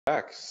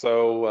Back.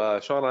 So,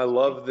 Sean, I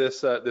love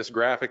this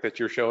graphic that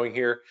you're showing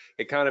here.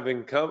 It kind of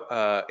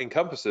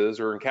encompasses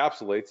or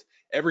encapsulates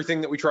everything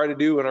that we try to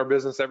do in our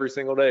business every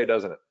single day,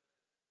 doesn't it?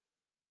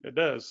 It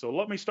does. So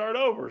let me start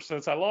over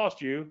since I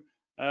lost you.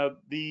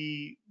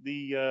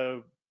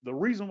 The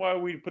reason why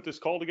we put this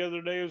call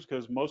together today is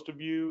because most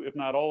of you, if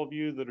not all of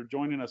you, that are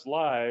joining us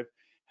live,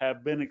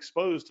 have been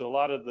exposed to a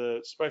lot of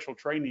the special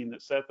training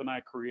that Seth and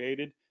I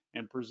created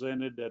and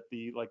presented at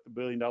the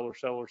Billion Dollar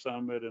Seller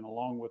Summit, and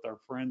along with our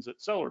friends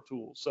at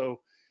Seller.Tools.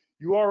 So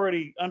you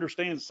already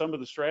understand some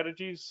of the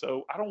strategies.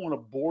 So I don't want to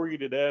bore you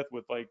to death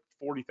with like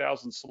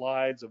 40,000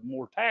 slides of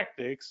more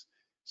tactics.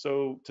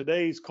 So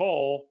today's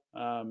call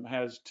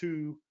has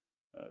two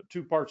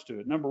parts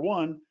to it. Number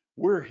one,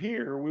 we're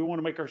here. We want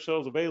to make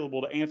ourselves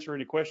available to answer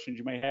any questions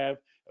you may have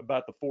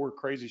about the four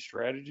crazy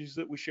strategies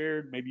that we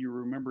shared. Maybe you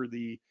remember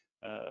the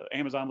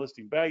Amazon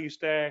listing value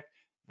stack,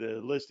 the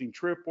listing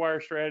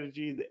tripwire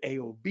strategy, the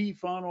AOB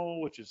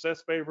funnel, which is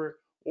Seth's favorite,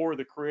 or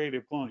the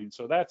creative cloning.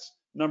 So that's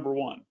number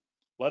one.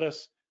 Let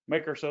us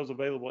make ourselves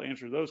available to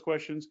answer those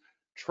questions.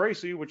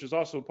 Tracy, which is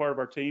also part of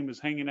our team, is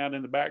hanging out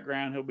in the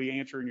background. He'll be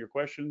answering your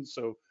questions.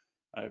 So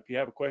if you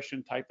have a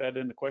question, type that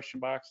in the question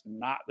box,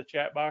 not the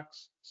chat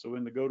box. So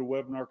in the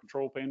GoToWebinar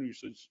control panel, you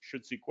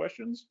should see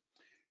questions.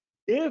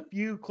 If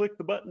you click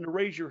the button to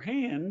raise your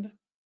hand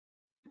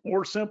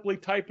or simply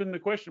type in the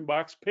question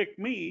box, pick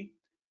me,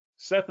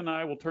 Seth and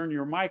I will turn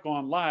your mic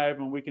on live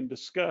and we can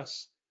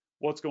discuss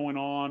what's going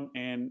on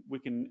and we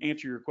can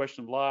answer your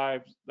question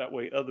live. That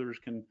way others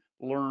can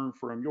learn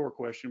from your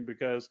question,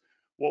 because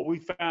what we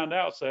found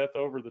out, Seth,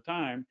 over the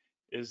time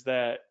is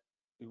that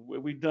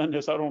we've done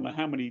this, I don't know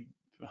how many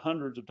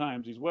hundreds of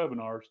times, these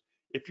webinars.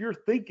 If you're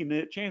thinking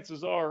it,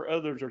 chances are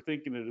others are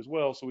thinking it as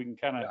well. So we can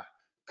kind of Yeah.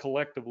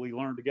 collectively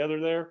learn together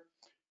there.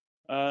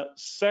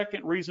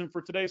 Second reason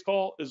for today's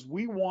call is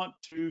we want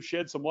to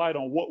shed some light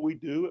on what we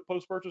do at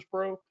Post Purchase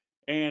Pro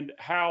and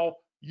how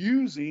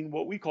using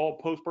what we call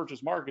post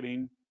purchase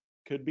marketing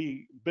could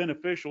be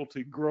beneficial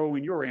to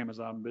growing your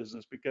Amazon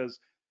business.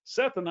 Because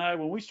Seth and I,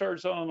 when we started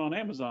selling on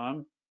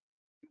Amazon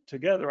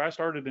together, I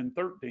started in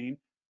 13,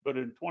 but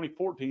in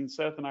 2014,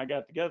 Seth and I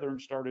got together and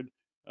started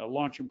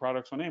launching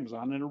products on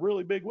Amazon in a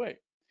really big way.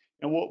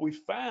 And what we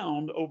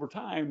found over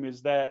time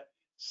is that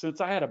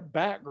since I had a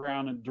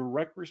background in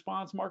direct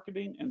response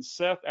marketing, and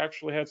Seth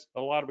actually has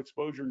a lot of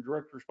exposure in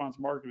direct response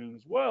marketing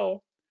as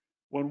well,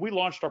 when we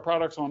launched our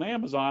products on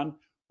Amazon,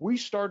 we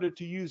started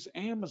to use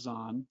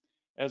Amazon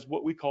as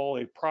what we call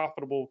a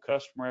profitable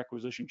customer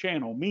acquisition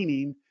channel,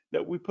 meaning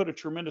that we put a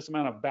tremendous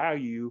amount of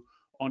value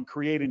on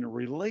creating a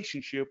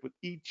relationship with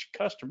each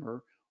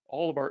customer,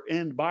 all of our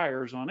end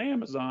buyers on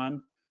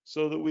Amazon,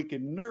 so that we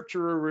can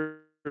nurture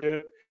a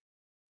relationship,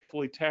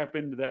 fully tap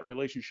into that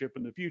relationship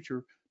in the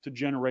future to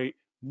generate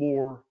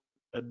more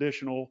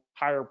additional,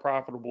 higher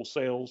profitable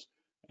sales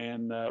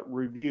and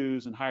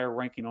reviews and higher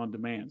ranking on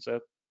demand.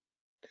 Seth?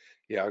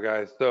 Yeah,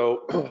 guys.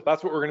 So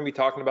that's what we're going to be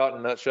talking about in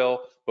a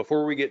nutshell.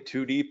 Before we get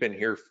too deep in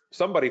here,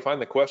 somebody find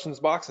the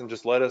questions box and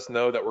just let us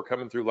know that we're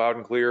coming through loud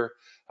and clear.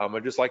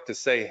 I'd just like to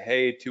say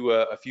hey to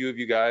a few of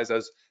you guys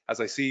as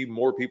I see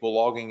more people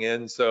logging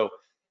in. So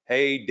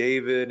hey,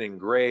 David and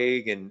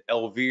Greg and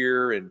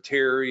Elvire and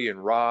Terry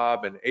and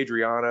Rob and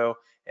Adriano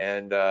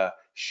and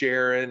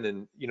Sharon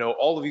and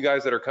all of you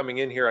guys that are coming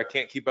in here. I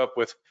can't keep up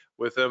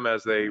with them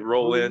as they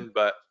roll in,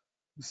 but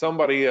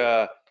somebody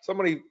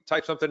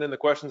type something in the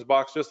questions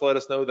box. Just let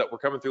us know that we're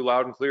coming through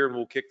loud and clear, and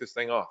we'll kick this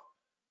thing off.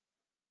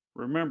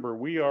 Remember,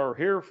 we are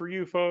here for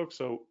you folks.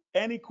 So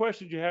any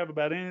questions you have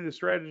about any of the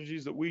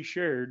strategies that we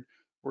shared,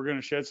 we're going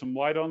to shed some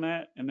light on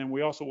that. And then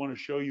we also want to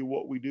show you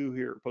what we do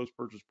here at Post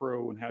Purchase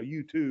Pro and how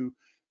you too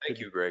Thank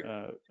could. you, Greg.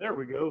 There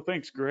we go.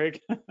 Thanks,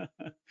 Greg.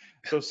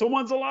 So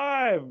someone's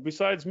alive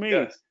besides me.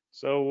 Yes.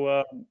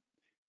 So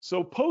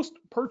post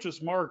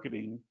purchase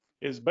marketing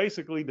is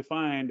basically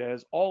defined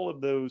as all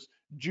of those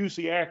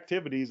juicy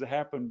activities that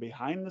happen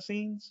behind the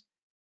scenes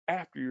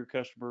after your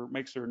customer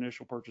makes their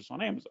initial purchase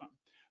on Amazon.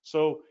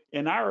 So,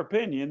 in our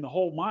opinion, the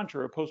whole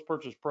mantra of Post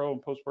Purchase Pro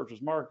and Post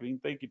Purchase Marketing,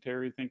 thank you,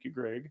 Terry, thank you,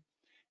 Greg,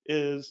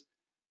 is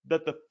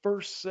that the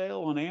first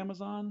sale on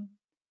Amazon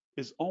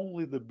is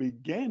only the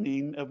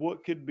beginning of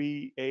what could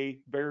be a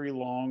very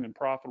long and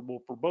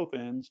profitable for both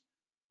ends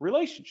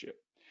relationship.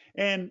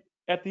 And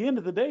at the end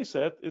of the day,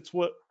 Seth, it's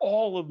what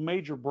all of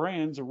major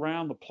brands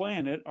around the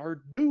planet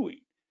are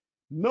doing.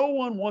 No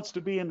one wants to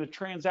be in the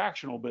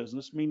transactional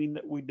business, meaning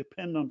that we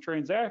depend on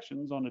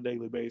transactions on a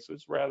daily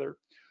basis. Rather,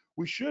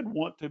 we should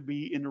want to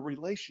be in a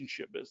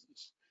relationship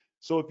business.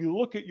 So if you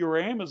look at your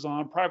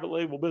Amazon private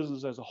label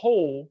business as a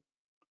whole,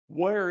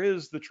 where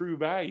is the true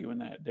value in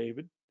that,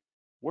 David?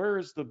 Where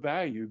is the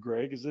value,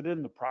 Greg? Is it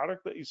in the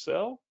product that you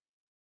sell,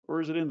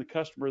 or is it in the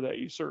customer that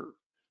you serve?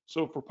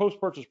 So for Post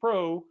Purchase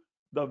Pro,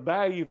 the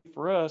value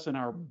for us and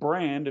our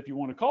brand, if you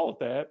want to call it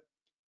that,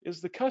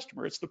 is the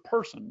customer. It's the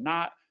person,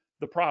 not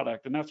the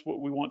product. And that's what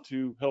we want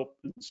to help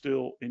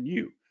instill in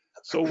you.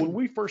 So when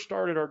we first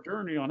started our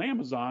journey on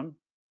Amazon,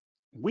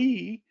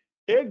 we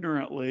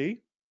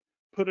ignorantly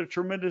put a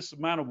tremendous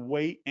amount of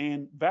weight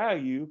and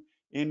value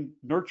in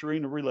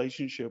nurturing a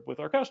relationship with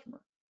our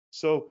customer.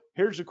 So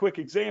here's a quick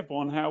example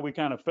on how we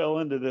kind of fell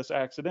into this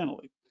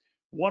accidentally.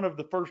 One of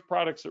the first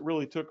products that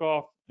really took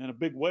off in a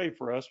big way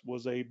for us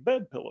was a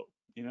bed pillow.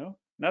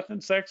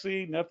 Nothing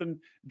sexy, nothing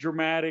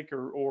dramatic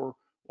or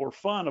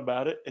fun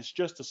about it. It's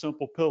just a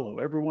simple pillow.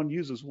 Everyone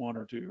uses one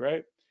or two,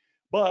 right?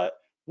 But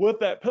with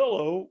that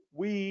pillow,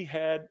 we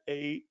had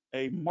a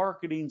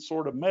marketing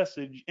sort of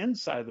message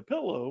inside the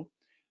pillow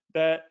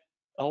that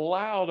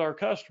allowed our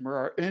customer,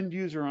 our end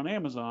user on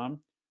Amazon,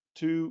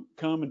 to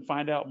come and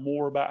find out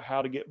more about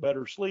how to get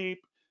better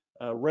sleep,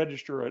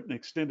 register an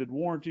extended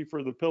warranty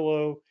for the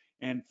pillow,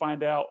 and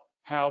find out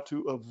how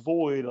to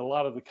avoid a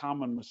lot of the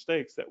common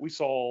mistakes that we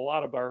saw a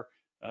lot of our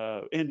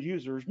end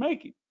users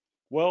making.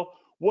 Well,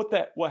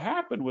 what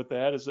happened with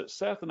that is that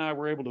Seth and I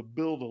were able to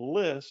build a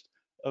list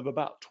of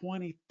about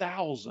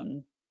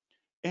 20,000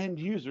 end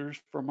users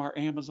from our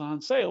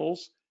Amazon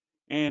sales.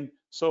 And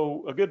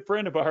so a good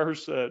friend of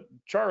ours,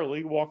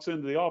 Charlie, walks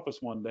into the office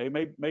one day.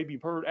 Maybe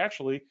you've heard,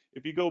 actually,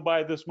 if you go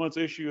by this month's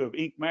issue of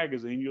Inc.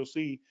 magazine, you'll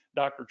see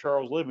Dr.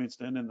 Charles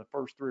Livingston in the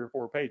first 3 or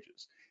 4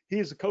 pages. He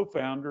is a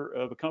co-founder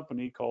of a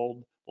company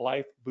called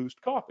Life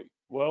Boost Coffee.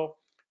 Well,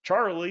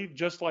 Charlie,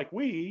 just like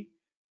we,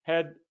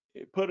 had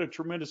put a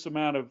tremendous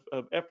amount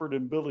of effort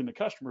in building a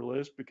customer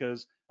list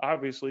because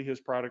obviously his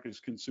product is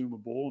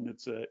consumable and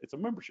it's a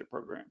membership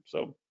program.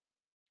 So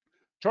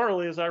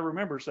Charlie, as I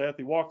remember, Seth,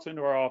 he walks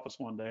into our office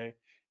one day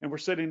and we're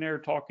sitting there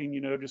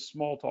talking, just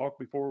small talk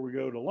before we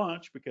go to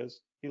lunch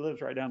because he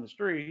lives right down the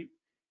street.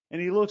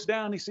 And he looks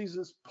down, he sees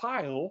this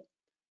pile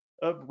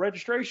of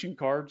registration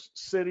cards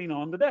sitting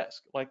on the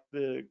desk, like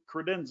the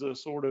credenza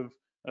sort of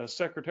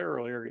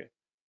secretarial area.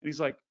 And he's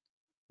like,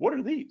 "What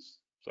are these?"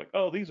 It's like,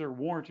 "Oh, these are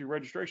warranty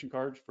registration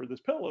cards for this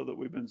pillow that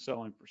we've been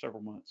selling for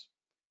several months."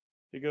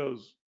 He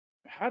goes,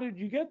 "How did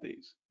you get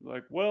these?"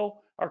 Like,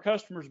 "Well, our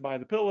customers buy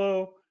the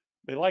pillow.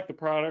 They like the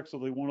product, so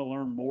they want to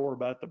learn more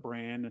about the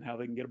brand and how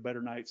they can get a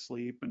better night's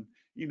sleep and,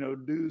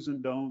 do's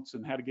and don'ts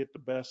and how to get the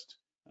best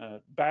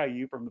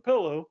value from the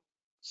pillow.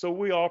 So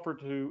we offer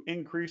to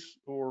increase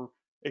or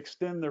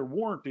extend their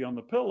warranty on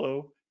the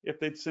pillow if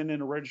they'd send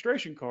in a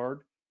registration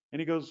card." And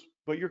he goes,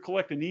 "But you're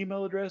collecting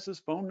email addresses,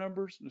 phone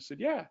numbers?" And I said,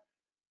 "Yeah."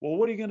 "Well,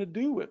 what are you going to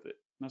do with it?"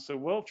 And I said,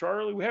 "Well,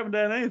 Charlie, we haven't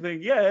done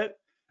anything yet,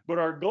 but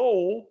our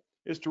goal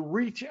is to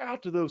reach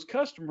out to those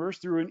customers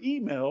through an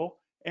email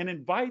and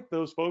invite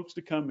those folks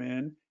to come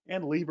in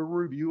and leave a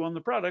review on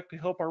the product to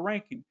help our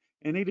ranking."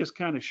 And he just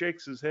kind of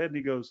shakes his head and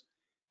he goes,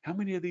 "How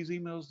many of these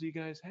emails do you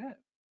guys have?"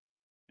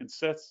 And I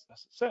said,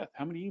 "Seth,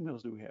 how many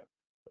emails do we have?"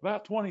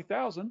 "About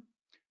 20,000.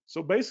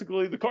 So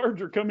basically, the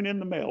cards are coming in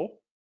the mail,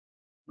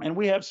 and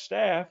we have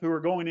staff who are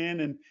going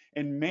in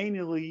and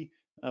manually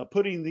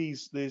putting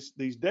these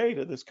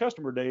data, this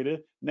customer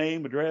data,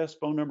 name, address,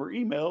 phone number,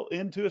 email,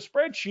 into a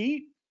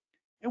spreadsheet,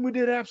 and we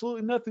did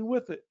absolutely nothing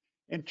with it."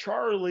 And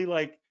Charlie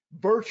like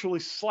virtually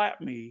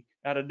slapped me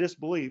out of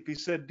disbelief. He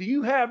said, "Do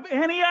you have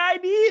any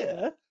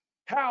idea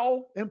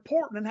how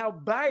important and how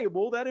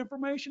valuable that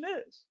information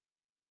is?"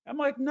 I'm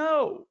like,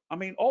 "No. I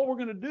mean, all we're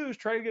going to do is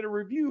try to get a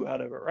review out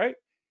of it, right?"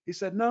 He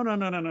said, "No, no,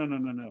 no, no, no, no,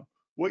 no, no.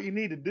 What you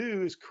need to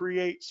do is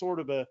create sort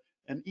of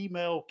an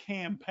email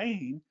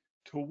campaign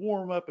to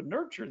warm up and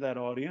nurture that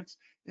audience,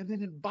 and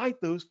then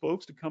invite those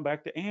folks to come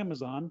back to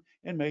Amazon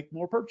and make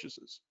more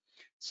purchases."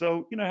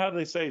 So, you know how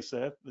they say,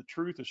 Seth, the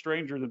truth is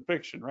stranger than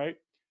fiction, right?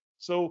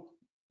 So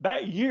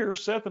that year,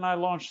 Seth and I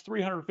launched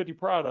 350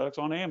 products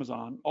on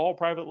Amazon, all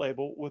private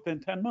label, within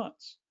 10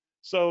 months.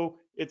 So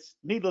it's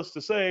needless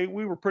to say,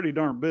 we were pretty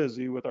darn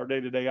busy with our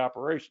day-to-day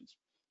operations.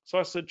 So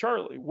I said,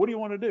 "Charlie, what do you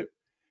want to do?"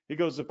 He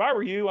goes, "If I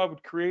were you, I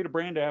would create a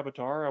brand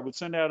avatar. I would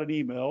send out an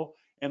email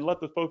and let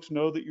the folks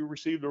know that you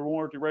received their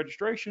warranty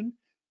registration,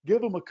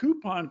 give them a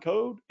coupon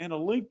code and a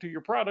link to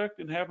your product,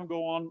 and have them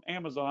go on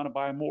Amazon and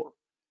buy more."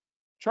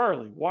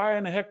 "Charlie, why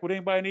in the heck would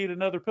anybody need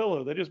another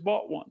pillow? They just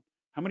bought one.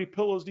 How many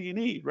pillows do you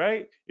need,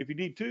 right? If you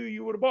need 2,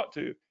 you would have bought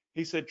 2.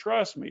 He said,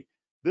 "Trust me,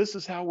 this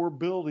is how we're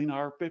building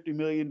our $50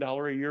 million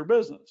a year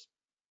business."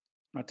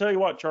 I tell you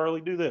what,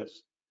 Charlie, do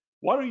this.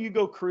 Why don't you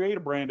go create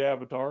a brand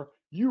avatar?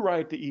 You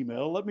write the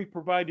email. Let me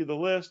provide you the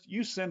list.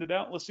 You send it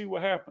out. Let's see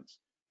what happens.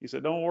 He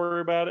said, "Don't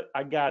worry about it.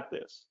 I got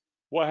this."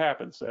 What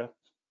happened, Seth?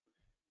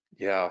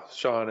 Yeah,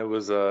 Sean, it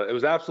was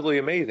absolutely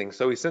amazing.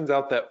 So he sends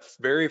out that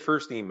very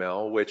first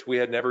email, which we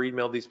had never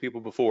emailed these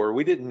people before.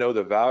 We didn't know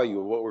the value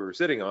of what we were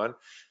sitting on.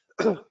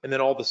 And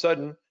then all of a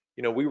sudden,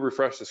 we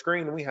refresh the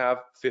screen and we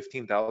have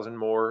 15,000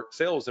 more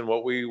sales than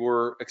what we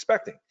were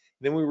expecting.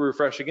 Then we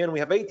refresh again, we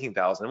have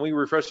 18,000. And we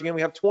refresh again,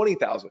 we have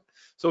 20,000.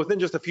 So within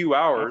just a few Yep.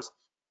 hours,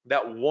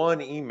 that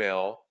one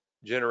email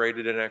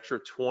generated an extra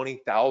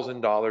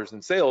 $20,000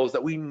 in sales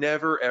that we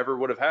never ever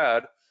would have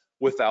had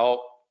without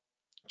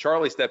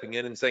Charlie stepping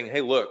in and saying,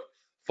 "Hey, look,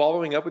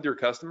 following up with your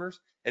customers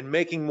and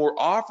making more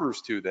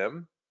offers to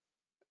them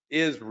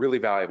is really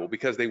valuable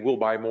because they will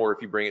buy more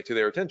if you bring it to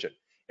their attention."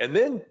 And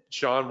then,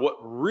 Sean, what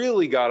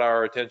really got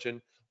our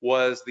attention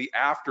was the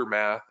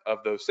aftermath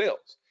of those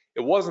sales.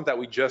 It wasn't that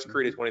we just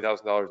created Mm-hmm.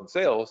 $20,000 in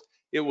sales.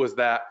 It was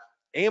that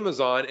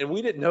Amazon, and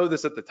we didn't know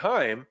this at the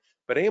time,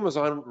 but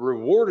Amazon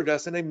rewarded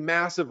us in a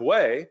massive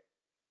way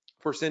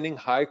for sending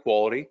high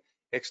quality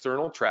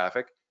external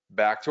traffic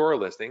back to our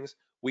listings.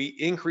 We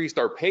increased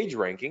our page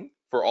ranking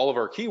for all of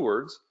our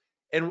keywords,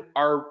 and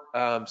our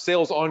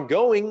sales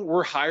ongoing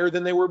were higher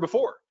than they were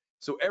before.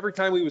 So every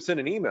time we would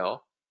send an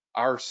email,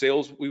 our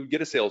sales, we would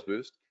get a sales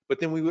boost, but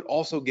then we would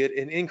also get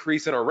an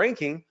increase in our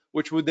ranking,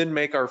 which would then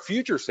make our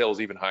future sales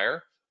even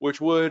higher,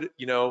 which would,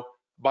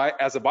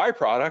 as a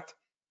byproduct,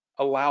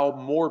 allow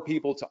more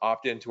people to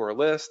opt into our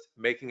list,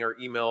 making our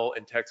email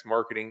and text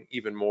marketing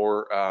even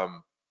more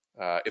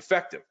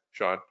effective,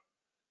 Sean.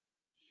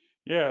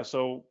 Yeah,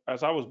 so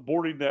as I was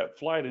boarding that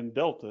flight in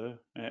Delta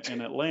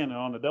in Atlanta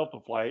on a Delta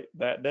flight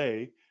that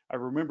day, I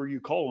remember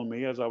you calling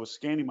me as I was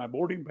scanning my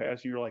boarding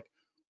pass, and you're like,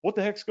 "What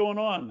the heck's going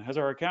on? Has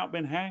our account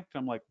been hacked?"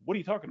 I'm like, "What are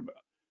you talking about?"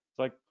 It's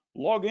like,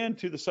 log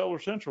into the Seller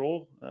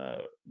Central,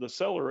 the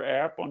Seller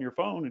app on your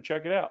phone and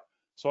check it out.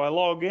 So I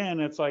log in.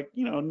 It's like,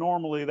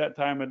 normally that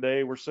time of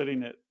day we're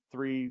sitting at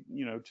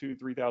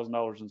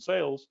 $3,000 in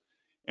sales,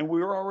 and we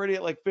were already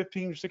at like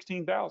 15 or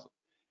 16,000.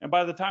 And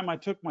by the time I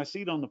took my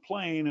seat on the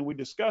plane and we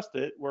discussed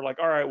it, we're like,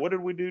 all right, what did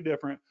we do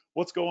different?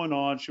 What's going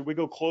on? Should we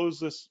go close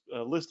this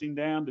listing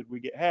down? Did we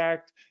get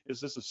hacked?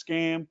 Is this a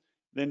scam?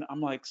 Then I'm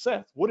like,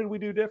 Seth, what did we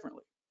do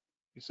differently?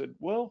 He said,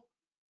 well,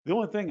 the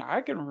only thing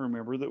I can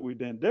remember that we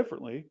did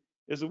differently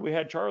is that we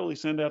had Charlie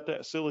send out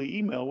that silly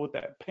email with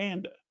that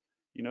panda,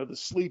 the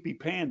sleepy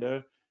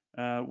panda,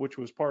 which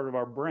was part of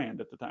our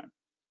brand at the time.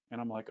 And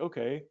I'm like,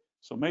 okay,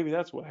 so maybe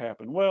that's what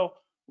happened. Well,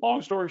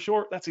 long story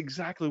short, that's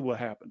exactly what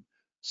happened.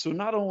 So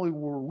not only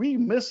were we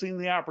missing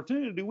the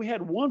opportunity, we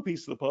had one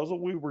piece of the puzzle.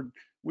 We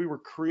were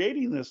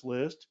creating this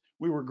list,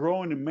 we were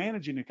growing and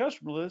managing a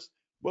customer list,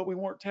 but we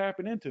weren't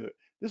tapping into it.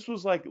 This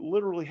was like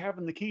literally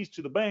having the keys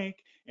to the bank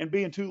and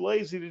being too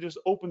lazy to just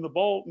open the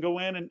vault and go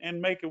in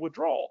and make a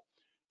withdrawal.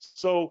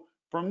 So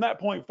from that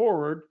point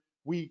forward,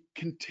 we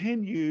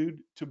continued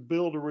to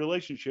build a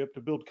relationship,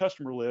 to build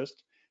customer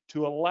lists,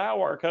 to allow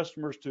our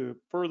customers to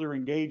further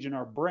engage in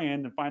our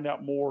brand and find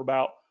out more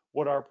about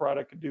what our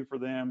product could do for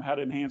them, how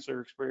to enhance their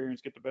experience,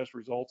 get the best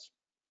results.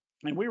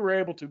 And we were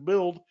able to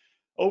build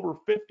over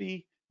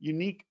 50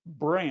 unique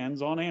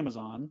brands on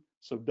Amazon,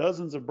 so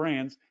dozens of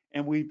brands,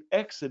 and we've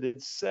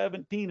exited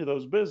 17 of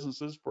those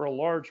businesses for a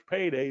large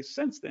payday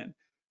since then.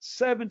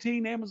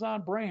 17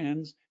 Amazon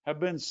brands have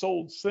been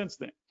sold since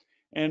then.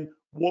 And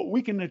what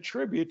we can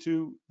attribute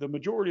to the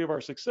majority of our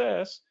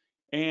success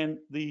and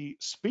the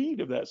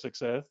speed of that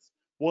success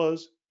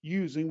was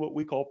using what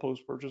we call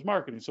post-purchase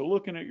marketing. So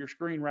looking at your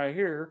screen right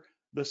here,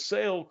 the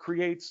sale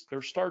creates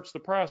or starts the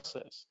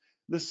process.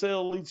 The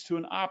sale leads to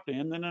an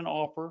opt-in, then an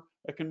offer,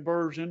 a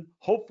conversion,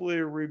 hopefully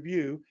a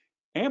review.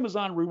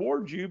 Amazon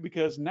rewards you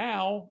because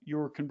now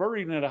you're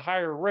converting at a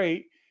higher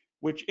rate,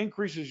 which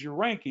increases your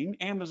ranking.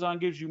 Amazon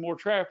gives you more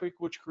traffic,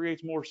 which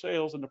creates more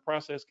sales, and the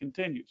process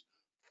continues.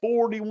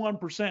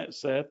 41%,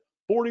 Seth,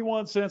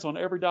 41 cents on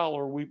every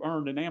dollar we've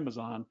earned in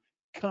Amazon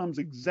comes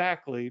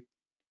exactly,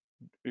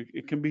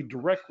 it can be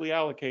directly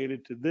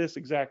allocated to this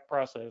exact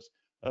process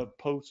of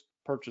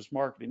post-purchase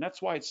marketing. That's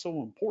why it's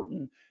so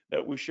important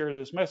that we share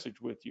this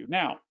message with you.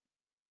 Now,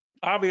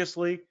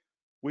 obviously,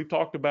 we've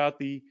talked about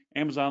the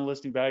Amazon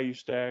listing value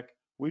stack.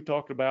 We've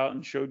talked about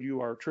and showed you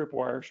our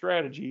tripwire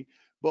strategy,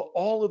 but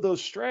all of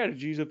those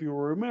strategies, if you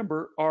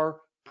remember,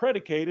 are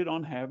predicated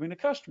on having a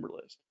customer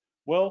list.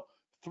 Well,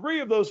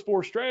 3 of those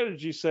 4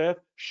 strategies, Seth,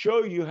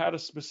 show you how to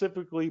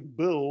specifically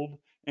build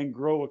and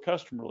grow a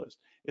customer list.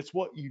 It's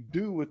what you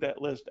do with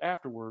that list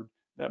afterward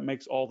that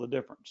makes all the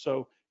difference.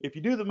 So if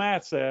you do the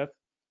math, Seth,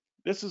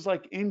 this is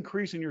like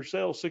increasing your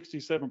sales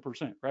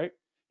 67%, right?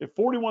 If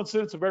 41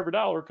 cents of every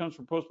dollar comes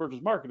from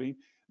post-purchase marketing,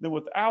 then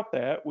without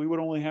that, we would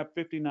only have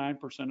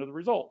 59% of the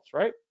results,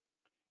 right?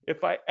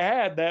 If I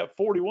add that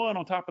 41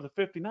 on top of the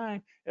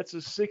 59, it's a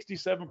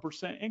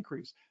 67%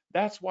 increase.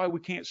 That's why we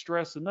can't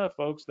stress enough,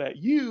 folks, that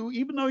you,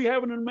 even though you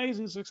have an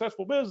amazing,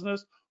 successful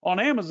business on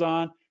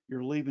Amazon,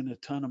 you're leaving a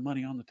ton of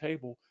money on the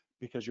table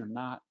because you're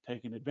not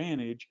taking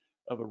advantage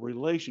of a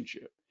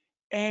relationship.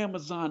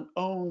 Amazon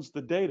owns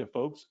the data,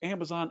 folks.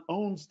 Amazon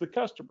owns the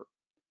customer.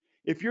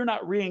 If you're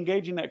not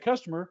re-engaging that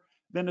customer,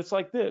 then it's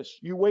like this.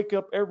 You wake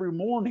up every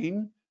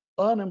morning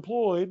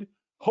unemployed,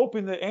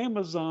 hoping that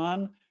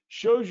Amazon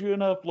shows you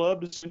enough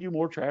love to send you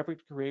more traffic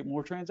to create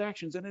more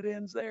transactions, and it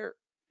ends there.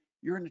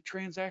 You're in the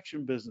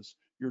transaction business.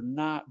 You're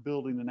not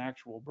building an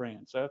actual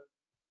brand. Seth?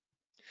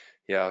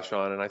 Yeah,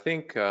 Sean, and I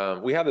think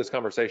we have this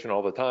conversation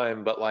all the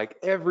time, but like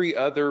every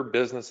other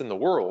business in the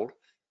world,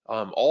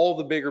 all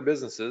the bigger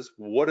businesses,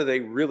 what do they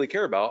really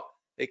care about?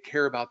 They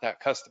care about that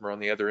customer on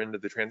the other end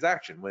of the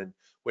transaction.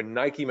 When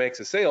Nike makes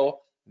a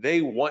sale,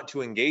 they want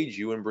to engage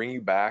you and bring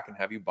you back and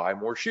have you buy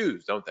more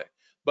shoes, don't they?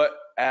 But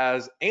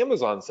as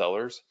Amazon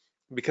sellers,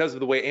 because of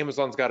the way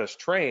Amazon's got us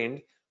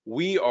trained,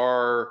 we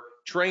are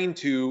trained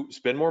to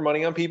spend more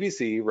money on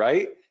PPC,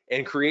 right?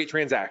 And create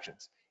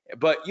transactions.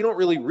 But you don't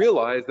really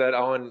realize that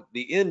on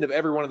the end of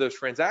every one of those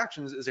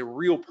transactions is a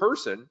real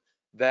person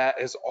that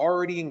has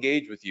already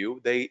engaged with you.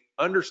 They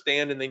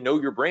understand and they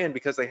know your brand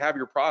because they have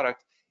your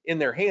product in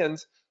their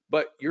hands,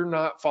 but you're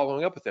not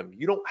following up with them.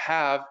 You don't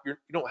have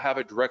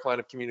a direct line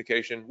of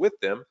communication with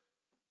them.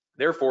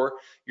 Therefore,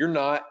 you're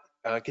not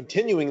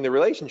continuing the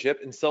relationship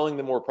and selling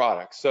them more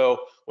products.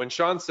 So when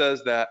Sean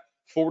says that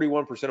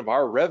 41% of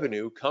our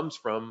revenue comes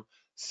from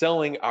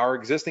selling our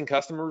existing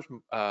customers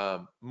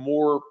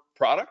more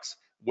products,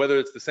 whether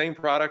it's the same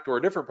product or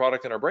a different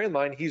product in our brand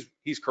line,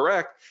 he's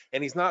correct.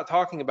 And he's not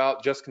talking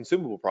about just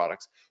consumable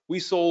products. We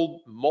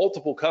sold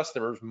multiple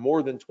customers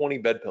more than 20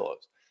 bed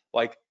pillows.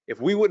 Like, if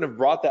we wouldn't have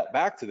brought that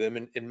back to them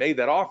and made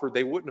that offer,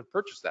 they wouldn't have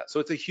purchased that. So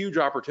it's a huge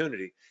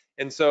opportunity.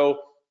 And so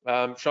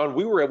Sean,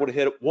 we were able to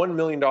hit $1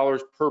 million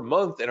per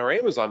month in our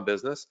Amazon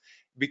business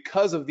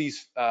because of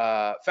these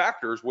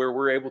factors, where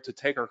we're able to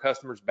take our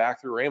customers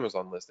back through our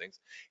Amazon listings.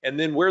 And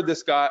then where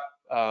this got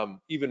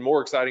even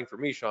more exciting for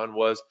me, Sean,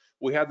 was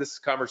we had this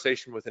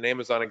conversation with an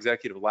Amazon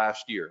executive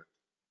last year,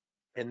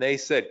 and they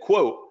said,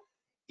 quote,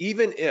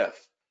 even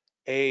if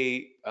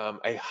a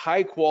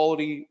high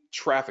quality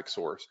traffic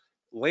source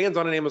lands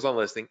on an Amazon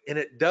listing and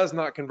it does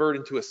not convert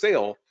into a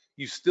sale,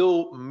 you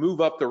still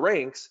move up the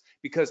ranks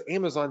because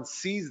Amazon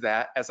sees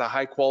that as a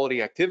high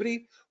quality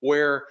activity,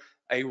 where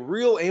a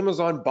real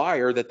Amazon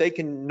buyer that they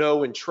can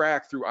know and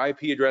track through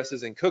IP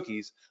addresses and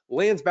cookies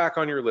lands back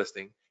on your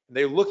listing.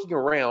 They're looking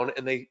around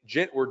and they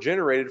were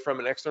generated from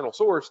an external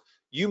source.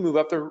 You move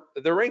up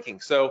the ranking.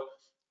 So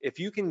if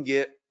you can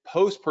get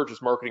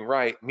post-purchase marketing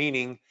right,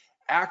 meaning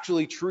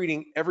actually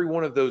treating every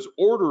one of those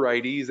order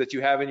IDs that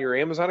you have in your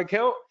Amazon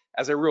account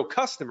as a real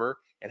customer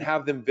and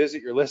have them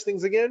visit your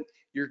listings again,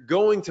 you're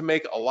going to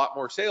make a lot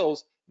more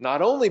sales,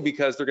 not only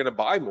because they're going to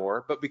buy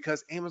more, but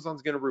because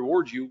Amazon's going to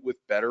reward you with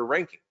better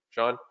ranking.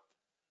 Sean?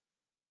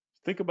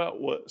 Think about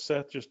what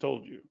Seth just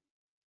told you.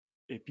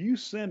 If you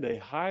send a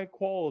high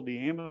quality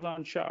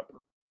Amazon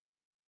shopper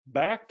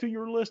back to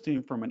your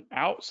listing from an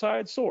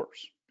outside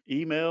source,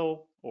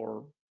 email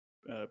or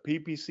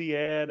PPC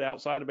ad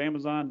outside of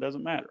Amazon,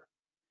 doesn't matter.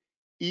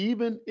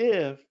 Even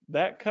if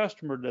that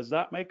customer does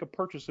not make a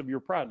purchase of your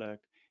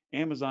product,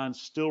 Amazon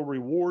still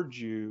rewards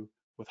you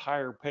with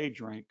higher page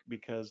rank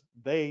because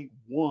they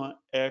want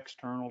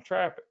external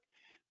traffic.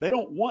 They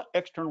don't want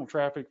external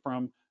traffic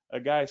from a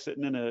guy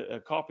sitting in a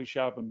coffee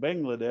shop in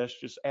Bangladesh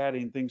just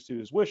adding things to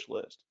his wish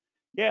list.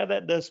 Yeah,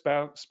 that does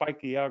spike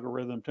the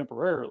algorithm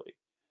temporarily,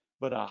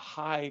 but a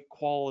high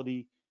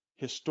quality,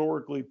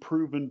 historically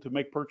proven to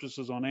make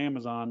purchases on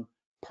Amazon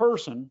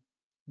person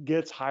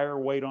gets higher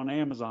weight on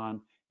Amazon.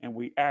 And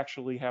we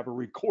actually have a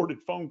recorded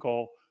phone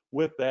call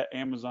with that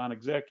Amazon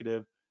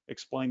executive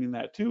explaining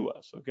that to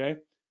us. Okay.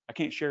 I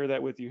can't share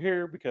that with you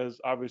here because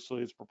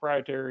obviously it's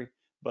proprietary,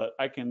 but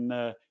I can,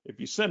 if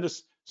you send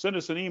us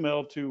an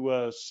email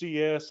to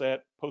cs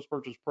at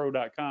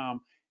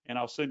postpurchasepro.com, and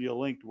I'll send you a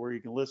link to where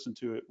you can listen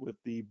to it with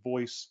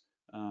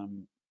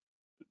um,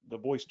 the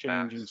voice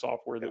changing Max.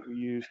 software Yeah. that we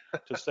use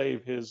to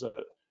save his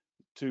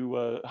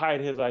to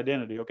hide his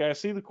identity. Okay, I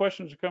see the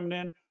questions are coming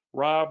in.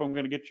 Rob, I'm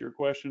going to get to your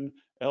question.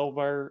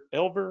 Elver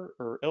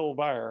or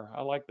Elvire,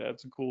 I like that.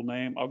 It's a cool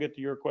name. I'll get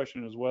to your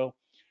question as well.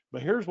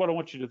 But here's what I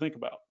want you to think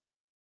about.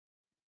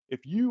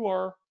 If you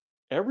are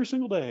every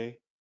single day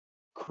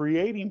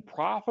creating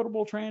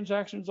profitable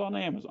transactions on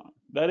Amazon,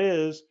 that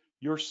is,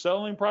 you're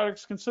selling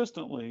products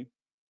consistently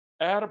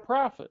at a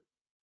profit,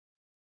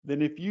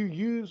 then if you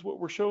use what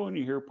we're showing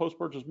you here,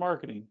 post-purchase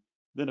marketing,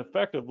 then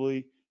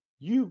effectively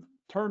you've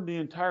turned the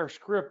entire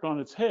script on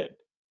its head.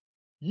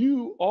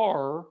 You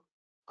are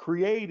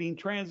creating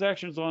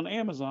transactions on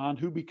Amazon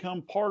who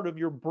become part of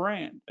your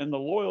brand and the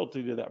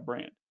loyalty to that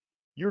brand.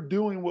 You're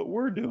doing what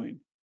we're doing.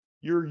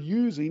 You're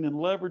using and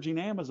leveraging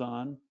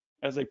Amazon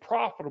as a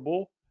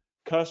profitable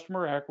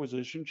customer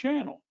acquisition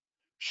channel.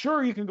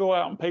 Sure, you can go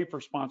out and pay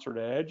for sponsored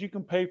ads. You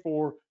can pay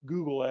for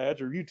Google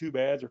ads or YouTube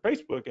ads or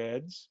Facebook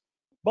ads,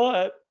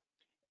 but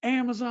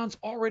Amazon's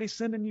already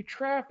sending you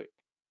traffic.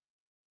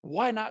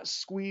 Why not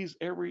squeeze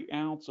every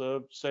ounce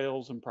of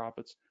sales and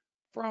profits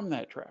from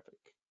that traffic,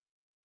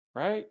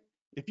 right?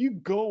 If you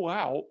go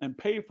out and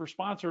pay for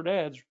sponsored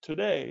ads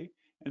today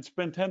and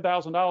spend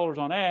 $10,000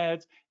 on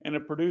ads and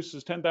it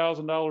produces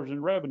 $10,000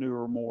 in revenue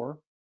or more,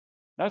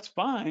 that's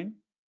fine.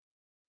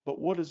 But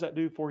what does that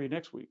do for you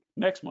next week,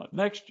 next month,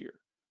 next year?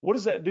 What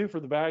does that do for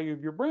the value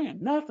of your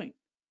brand? Nothing.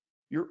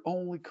 You're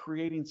only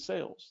creating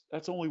sales.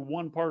 That's only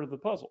one part of the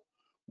puzzle.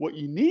 What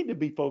you need to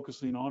be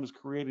focusing on is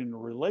creating a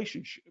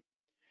relationship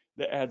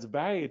that adds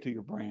value to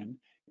your brand,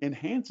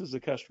 enhances the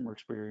customer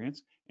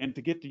experience. And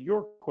to get to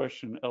your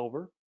question,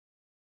 Elver,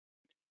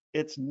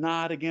 it's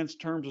not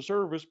against terms of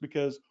service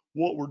because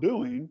what we're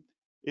doing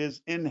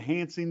is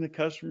enhancing the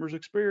customer's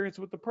experience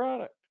with the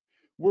product.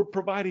 We're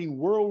providing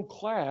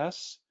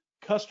world-class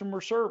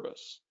customer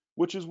service,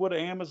 which is what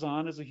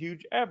Amazon is a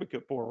huge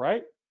advocate for,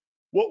 right?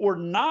 What we're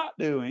not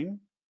doing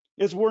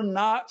is we're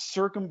not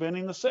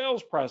circumventing the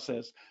sales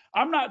process.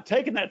 I'm not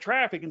taking that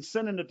traffic and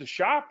sending it to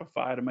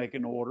Shopify to make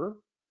an order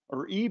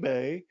or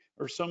eBay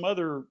or some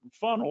other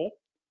funnel.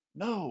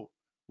 No,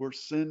 we're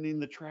sending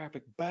the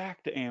traffic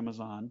back to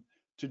Amazon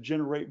to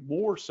generate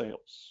more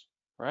sales,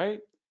 right?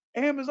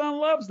 Amazon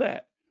loves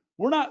that.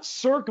 We're not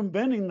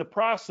circumventing the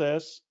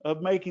process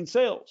of making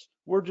sales.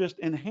 We're just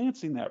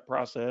enhancing that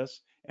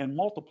process and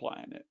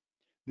multiplying it.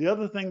 The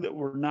other thing that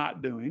we're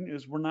not doing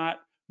is we're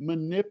not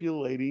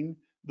manipulating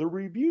the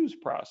reviews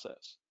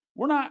process.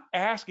 We're not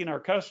asking our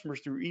customers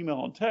through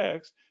email and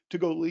text to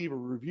go leave a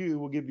review.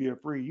 We'll give you a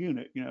free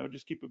unit,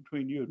 just keep it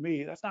between you and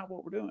me. That's not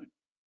what we're doing.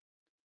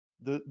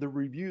 The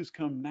reviews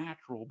come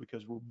natural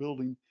because we're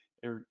building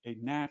a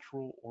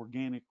natural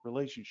organic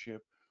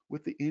relationship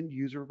with the end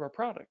user of our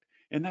product.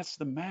 And that's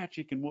the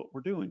magic in what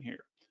we're doing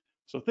here.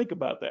 So think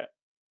about that.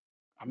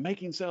 I'm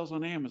making sales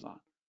on Amazon.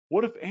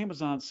 What if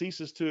Amazon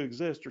ceases to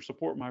exist or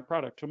support my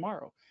product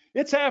tomorrow?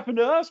 It's happened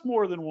to us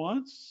more than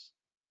once.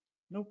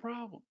 No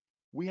problem.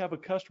 We have a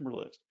customer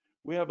list.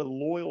 We have a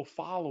loyal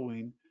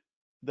following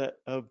that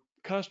of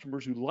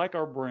customers who like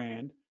our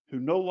brand, who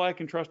know, like,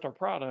 and trust our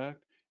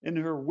product, and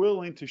who are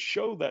willing to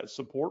show that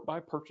support by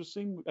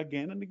purchasing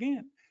again and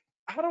again.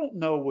 I don't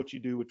know what you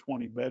do with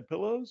 20 bed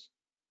pillows.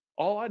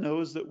 All I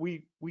know is that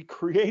we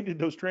created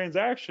those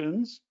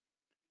transactions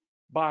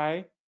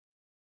by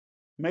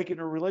making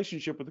a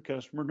relationship with the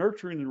customer,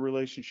 nurturing the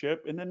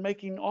relationship, and then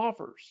making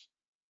offers.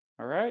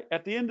 All right.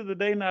 At the end of the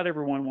day, not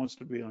everyone wants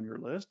to be on your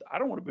list. I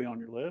don't want to be on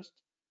your list.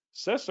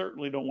 Seth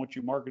certainly don't want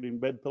you marketing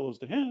bed pillows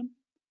to him.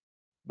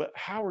 But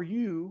how are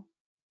you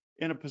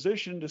in a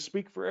position to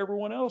speak for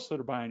everyone else that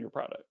are buying your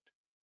product?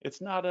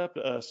 It's not up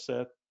to us,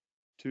 Seth,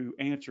 to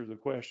answer the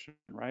question,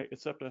 right?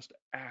 It's up to us to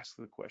ask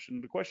the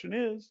question. The question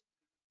is,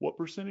 what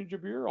percentage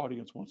of your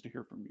audience wants to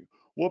hear from you?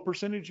 What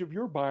percentage of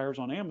your buyers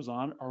on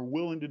Amazon are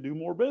willing to do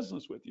more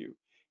business with you?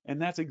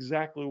 And that's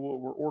exactly what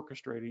we're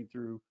orchestrating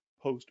through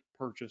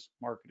post-purchase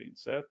marketing,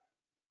 Seth.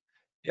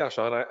 Yeah,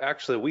 Sean,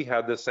 we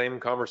had this same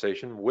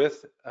conversation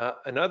with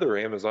another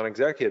Amazon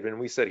executive, and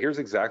we said, here's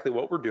exactly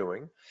what we're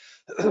doing.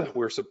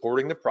 We're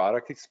supporting the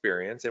product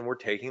experience, and we're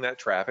taking that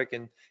traffic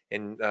and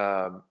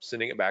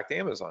sending it back to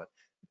Amazon.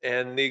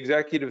 And the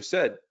executive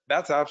said,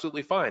 that's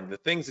absolutely fine. The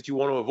things that you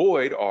want to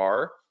avoid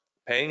are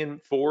paying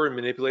for and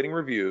manipulating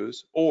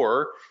reviews,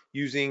 or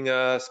using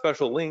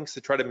special links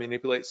to try to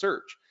manipulate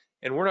search.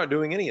 And we're not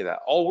doing any of that.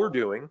 All we're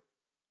doing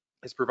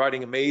is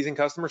providing amazing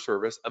customer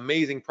service,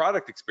 amazing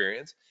product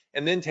experience,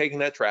 and then taking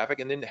that traffic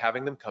and then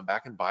having them come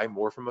back and buy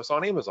more from us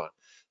on Amazon.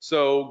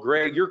 So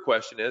Greg, your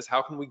question is,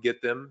 how can we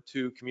get them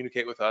to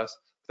communicate with us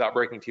without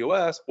breaking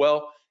TOS?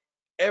 Well,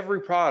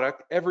 every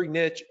product, every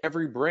niche,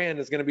 every brand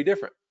is going to be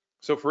different.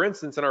 So for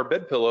instance, in our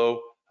bed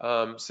pillow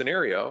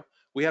scenario,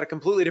 we had a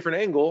completely different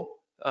angle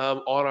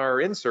on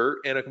our insert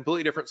and a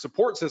completely different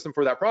support system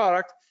for that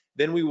product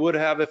than we would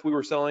have if we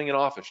were selling an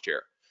office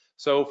chair.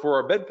 So for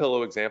our bed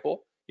pillow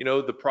example,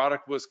 the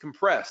product was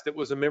compressed. It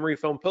was a memory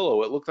foam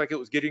pillow. It looked like it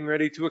was getting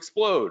ready to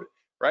explode,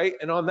 right?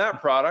 And on that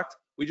product,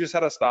 we just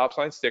had a stop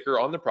sign sticker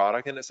on the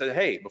product, and it said,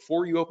 hey,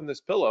 before you open this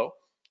pillow,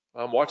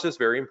 watch this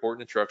very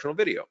important instructional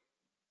video.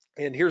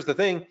 And here's the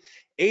thing,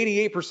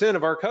 88%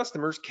 of our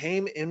customers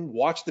came and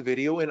watched the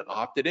video and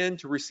opted in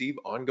to receive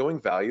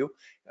ongoing value,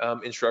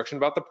 instruction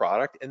about the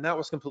product, and that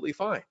was completely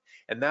fine.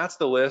 And that's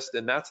the list,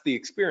 and that's the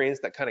experience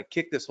that kind of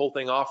kicked this whole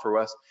thing off for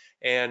us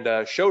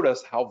and showed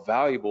us how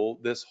valuable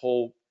this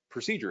whole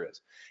procedure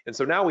is. And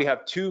so now we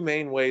have two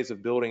main ways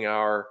of building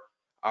our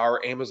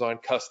Amazon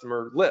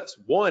customer list.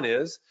 One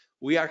is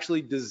we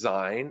actually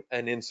design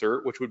an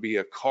insert, which would be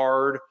a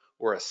card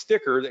or a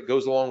sticker that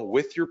goes along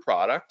with your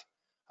product,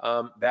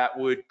 that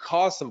would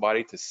cause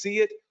somebody to see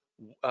it,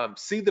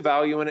 see the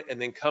value in it,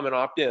 and then come and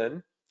opt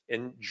in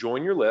and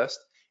join your list.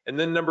 And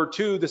then number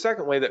two, the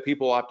second way that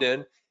people opt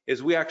in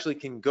is we actually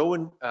can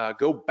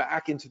go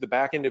back into the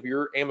back end of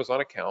your Amazon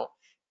account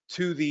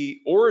to the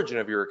origin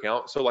of your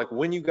account. So like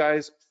when you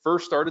guys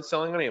first started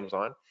selling on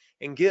Amazon,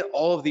 and get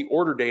all of the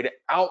order data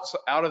out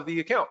of the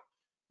account,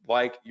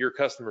 like your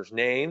customers'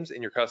 names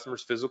and your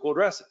customers' physical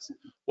addresses.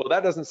 Well,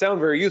 that doesn't sound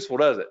very useful,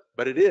 does it?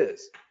 But it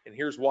is, and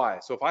here's why.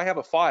 So if I have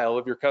a file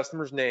of your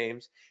customers'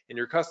 names and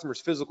your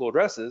customers' physical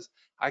addresses,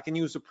 I can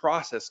use a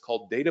process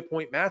called data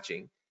point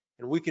matching,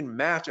 and we can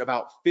match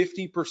about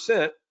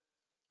 50%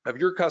 of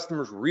your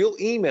customers' real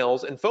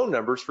emails and phone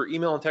numbers for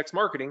email and text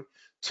marketing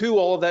to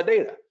all of that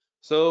data.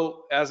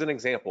 So as an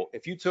example,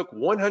 if you took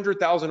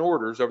 100,000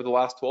 orders over the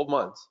last 12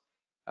 months,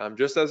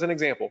 just as an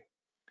example,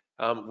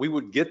 we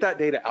would get that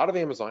data out of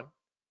Amazon,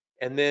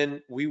 and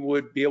then we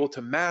would be able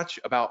to match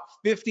about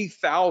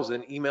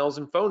 50,000 emails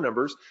and phone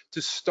numbers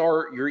to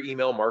start your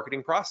email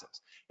marketing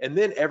process. And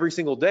then every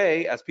single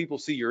day, as people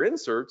see your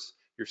inserts,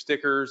 your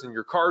stickers, and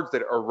your cards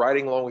that are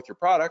riding along with your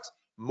products,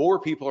 more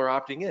people are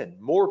opting in,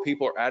 more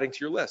people are adding to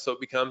your list. So it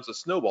becomes a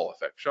snowball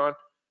effect. Sean?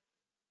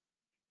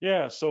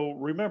 Yeah, so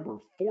remember,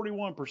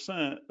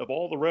 41% of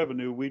all the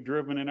revenue we've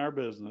driven in our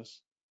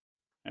business,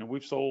 and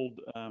we've sold,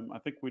 I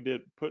think we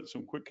did put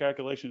some quick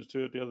calculations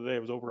to it the other day,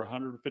 it was over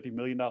 $150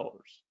 million.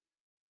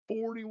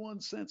 41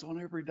 cents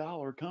on every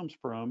dollar comes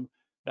from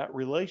that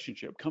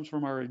relationship, comes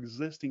from our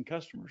existing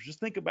customers. Just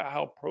think about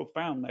how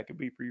profound that could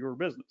be for your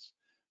business.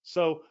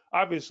 So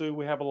obviously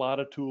we have a lot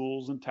of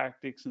tools and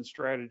tactics and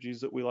strategies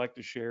that we like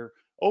to share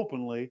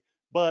openly,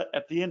 but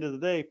at the end of the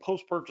day,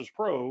 Post Purchase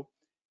Pro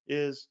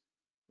is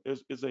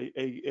is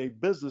a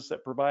business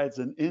that provides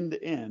an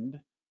end-to-end,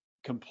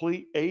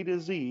 complete A to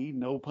Z,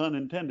 no pun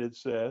intended,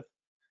 Seth,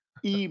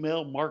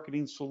 email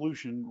marketing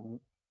solution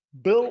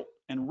built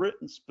and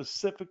written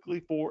specifically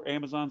for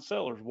Amazon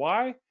sellers.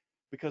 Why?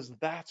 Because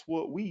that's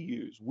what we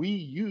use. We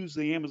use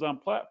the Amazon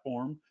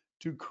platform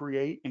to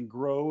create and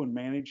grow and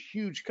manage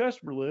huge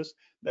customer lists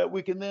that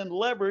we can then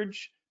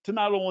leverage to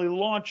not only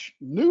launch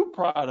new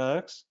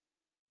products,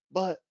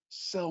 but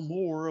sell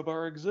more of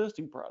our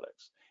existing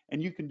products.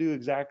 And you can do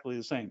exactly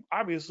the same.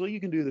 Obviously, you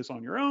can do this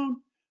on your own,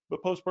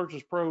 but Post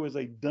Purchase Pro is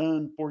a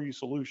done for you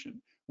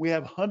solution. We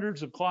have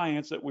hundreds of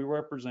clients that we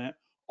represent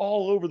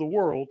all over the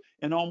world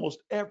in almost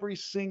every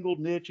single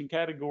niche and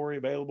category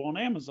available on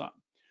Amazon.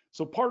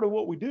 So part of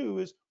what we do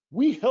is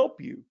we help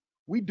you.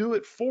 We do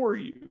it for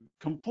you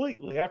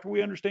completely. After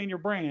we understand your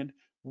brand,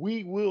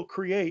 we will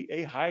create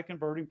a high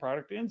converting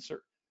product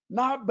insert,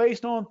 not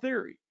based on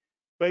theory,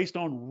 based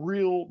on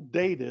real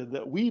data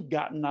that we've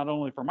gotten not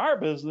only from our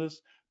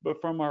business,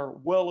 but from our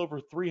well over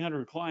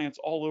 300 clients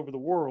all over the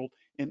world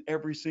in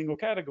every single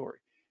category.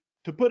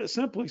 To put it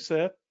simply,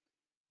 Seth,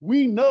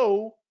 we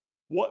know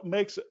what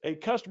makes a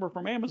customer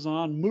from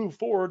Amazon move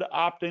forward to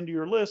opt into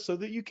your list so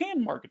that you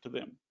can market to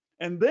them.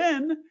 And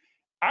then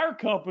our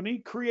company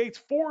creates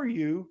for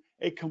you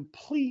a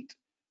complete,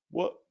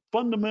 what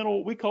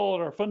fundamental, we call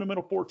it our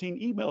fundamental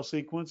 14 email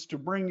sequence to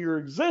bring your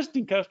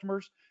existing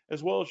customers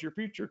as well as your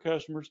future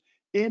customers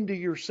into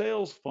your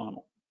sales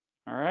funnel.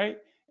 All right.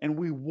 And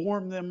we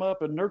warm them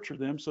up and nurture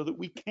them so that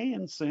we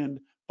can send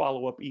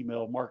follow up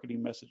email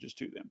marketing messages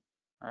to them.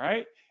 All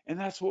right. And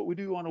that's what we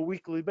do on a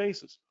weekly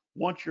basis.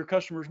 Once your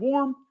customer's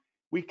warm,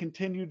 we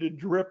continue to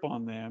drip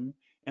on them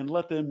and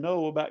let them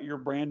know about your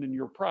brand and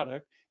your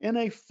product in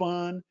a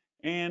fun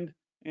and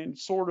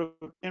sort of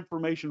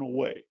informational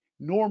way.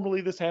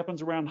 Normally, this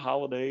happens around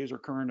holidays or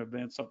current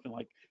events, something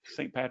like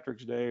St.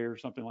 Patrick's Day or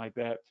something like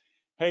that.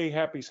 Hey,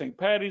 happy St.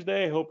 Patty's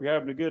Day. Hope you're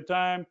having a good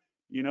time.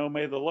 You know,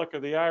 may the luck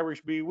of the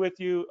Irish be with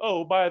you.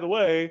 Oh, by the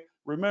way,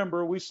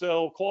 remember, we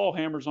sell claw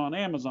hammers on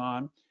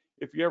Amazon.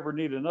 If you ever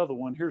need another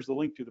one, here's the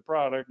link to the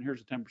product and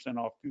here's a 10%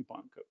 off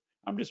coupon code.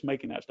 I'm just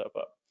making that stuff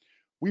up.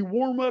 We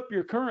warm up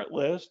your current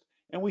list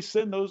and we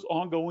send those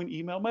ongoing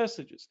email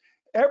messages.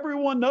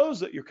 Everyone knows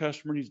that your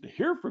customer needs to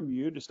hear from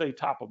you to stay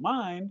top of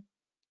mind,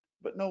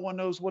 but no one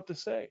knows what to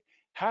say,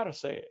 how to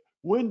say it,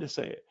 when to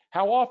say it,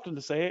 how often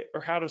to say it,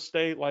 or how to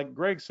stay, like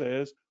Greg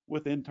says,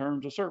 within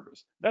terms of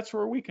service. That's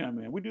where we come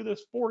in. We do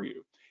this for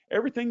you.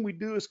 Everything we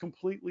do is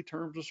completely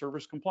terms of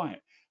service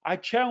compliant. I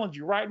challenge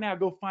you right now,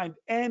 go find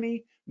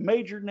any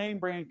major name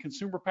brand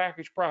consumer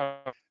package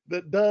product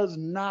that does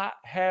not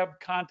have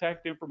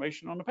contact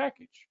information on the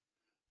package.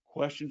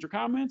 Questions or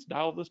comments,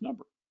 dial this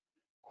number.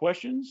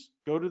 Questions,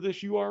 go to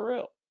this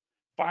URL.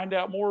 Find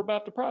out more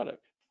about the product.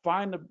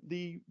 Find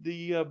the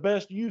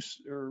best use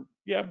or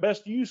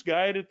best use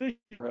guide at this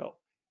URL.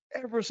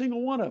 Every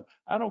single one of them.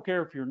 I don't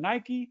care if you're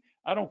Nike.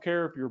 I don't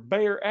care if you're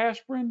Bayer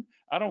Aspirin.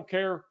 I don't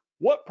care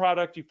what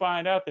product you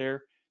find out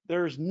there.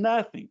 There's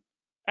nothing,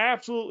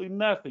 absolutely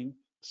nothing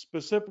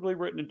specifically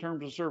written in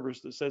terms of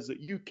service that says that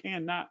you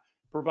cannot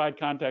provide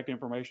contact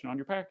information on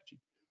your packaging.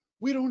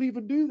 We don't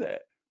even do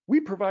that. We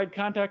provide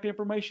contact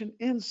information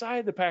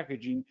inside the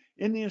packaging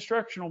in the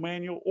instructional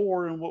manual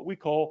or in what we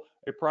call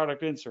a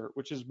product insert,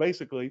 which is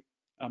basically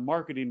a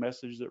marketing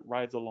message that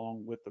rides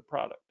along with the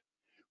product.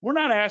 We're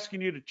not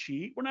asking you to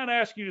cheat. We're not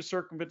asking you to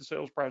circumvent the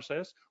sales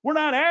process. We're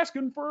not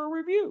asking for a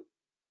review.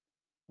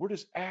 We're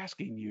just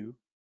asking you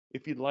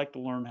if you'd like to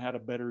learn how to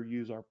better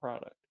use our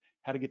product,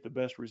 how to get the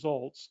best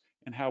results,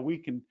 and how we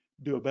can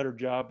do a better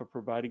job of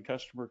providing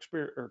customer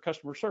experience or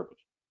customer service.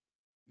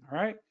 All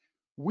right.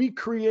 We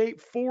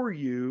create for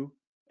you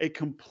a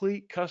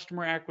complete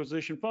customer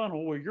acquisition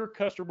funnel where your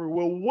customer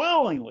will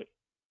willingly,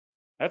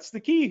 that's the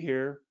key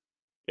here.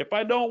 If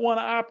I don't want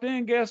to opt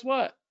in, guess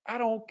what? I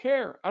don't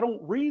care. I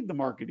don't read the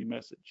marketing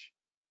message.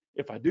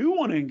 If I do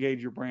want to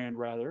engage your brand,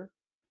 rather,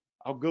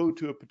 I'll go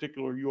to a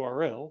particular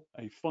URL,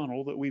 a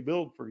funnel that we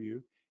build for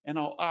you, and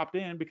I'll opt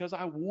in because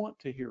I want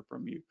to hear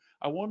from you.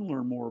 I want to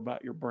learn more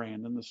about your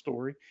brand and the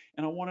story,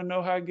 and I want to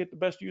know how I can get the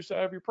best use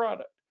out of your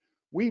product.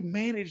 We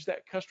manage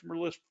that customer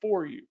list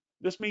for you.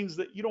 This means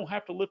that you don't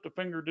have to lift a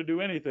finger to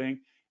do anything.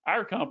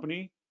 Our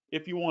company,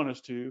 if you want us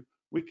to,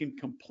 we can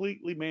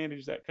completely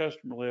manage that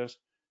customer list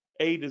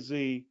A to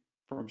Z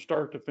from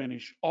start to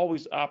finish,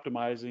 always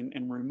optimizing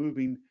and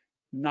removing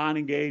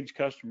non-engaged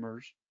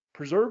customers,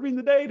 preserving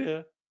the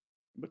data,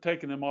 but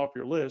taking them off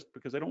your list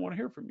because they don't want to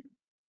hear from you.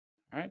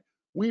 All right.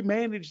 We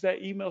manage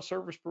that email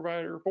service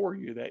provider for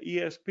you, that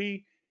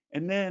ESP.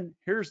 And then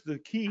here's the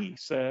key,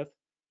 Seth.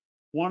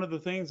 One of the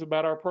things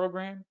about our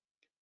program,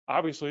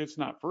 obviously it's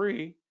not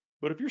free,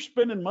 but if you're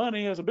spending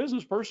money as a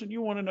business person,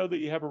 you want to know that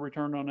you have a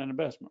return on an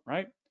investment,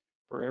 right?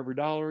 For every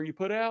dollar you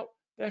put out,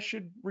 that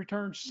should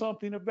return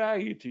something of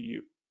value to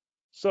you.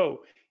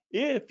 So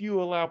if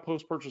you allow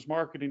post-purchase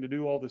marketing to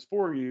do all this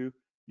for you,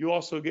 you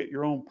also get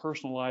your own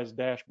personalized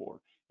dashboard.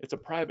 It's a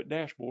private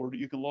dashboard that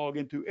you can log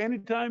into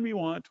anytime you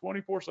want,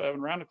 24/7,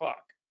 round the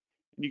clock.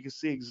 And you can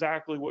see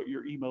exactly what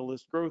your email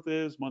list growth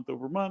is month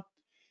over month.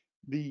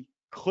 The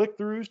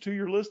click-throughs to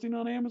your listing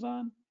on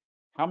Amazon,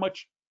 how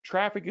much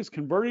traffic is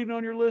converting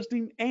on your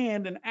listing,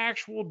 and an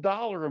actual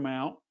dollar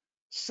amount,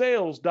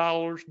 sales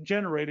dollars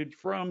generated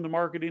from the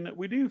marketing that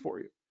we do for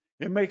you.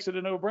 It makes it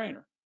a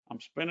no-brainer. I'm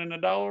spending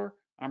 $1,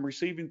 I'm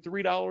receiving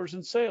 $3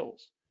 in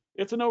sales.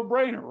 It's a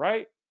no-brainer,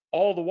 right?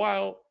 All the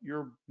while,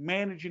 you're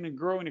managing and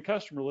growing a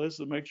customer list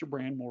that makes your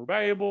brand more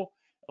valuable,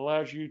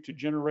 allows you to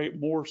generate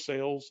more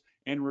sales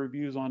and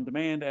reviews on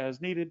demand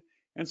as needed,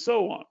 and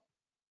so on.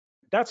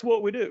 That's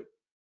what we do.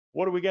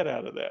 What do we get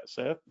out of that,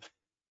 Seth?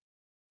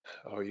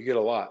 Oh, you get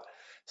a lot.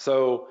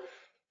 So,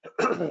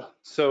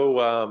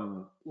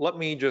 let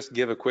me just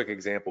give a quick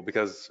example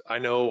because I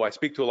know I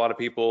speak to a lot of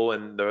people,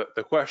 and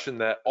the question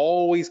that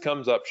always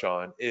comes up,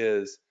 Sean,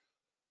 is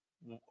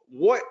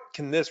what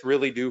can this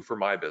really do for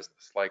my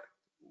business? Like,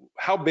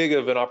 how big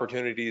of an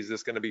opportunity is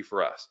this going to be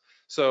for us?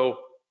 So,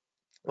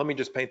 let me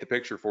just paint the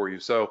picture for you.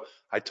 So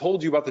I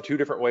told you about the two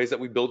different ways that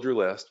we build your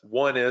list.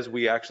 One is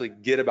we actually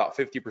get about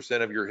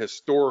 50% of your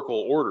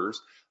historical orders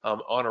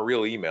on a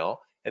real email.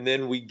 And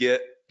then we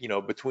get,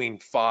 between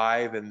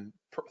 5 and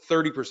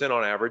 30%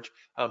 on average,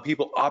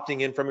 people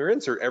opting in from your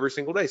insert every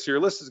single day. So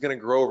your list is going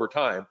to grow over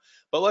time.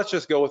 But let's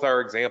just go with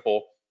our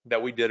example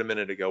that we did a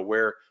minute ago,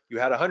 where you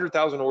had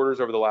 100,000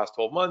 orders over the last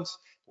 12 months.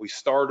 We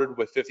started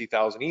with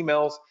 50,000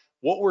 emails.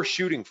 What we're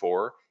shooting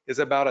for is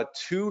about a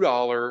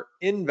 $2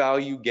 in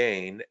value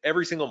gain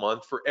every single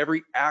month for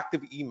every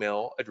active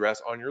email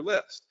address on your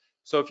list.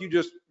 So if you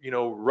just,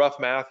 rough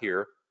math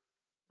here,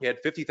 you had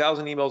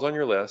 50,000 emails on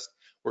your list.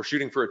 We're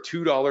shooting for a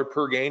 $2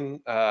 per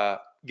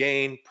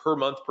gain per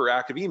month per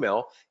active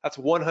email. That's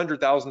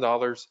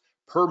 $100,000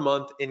 per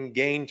month in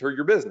gain to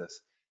your business.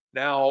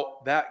 Now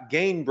that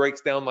gain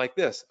breaks down like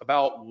this: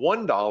 about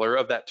 $1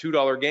 of that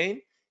 $2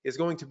 gain is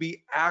going to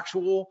be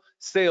actual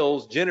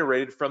sales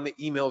generated from the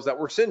emails that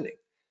we're sending.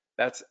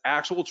 That's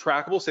actual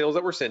trackable sales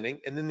that we're sending.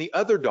 And then the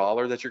other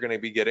dollar that you're going to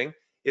be getting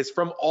is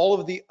from all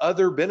of the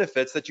other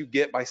benefits that you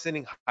get by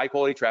sending high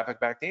quality traffic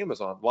back to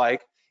Amazon,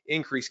 like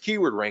increased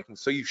keyword rankings.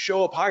 So you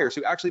show up higher,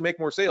 so you actually make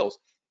more sales.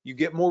 You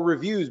get more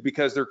reviews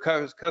because their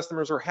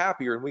customers are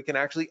happier, and we can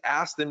actually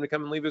ask them to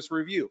come and leave us a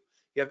review.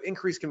 You have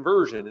increased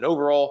conversion and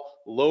overall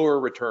lower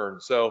return.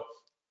 So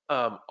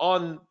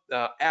on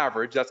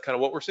average, that's kind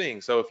of what we're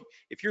seeing. So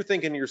if you're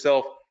thinking to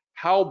yourself,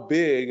 how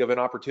big of an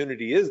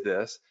opportunity is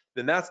this?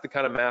 Then that's the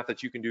kind of math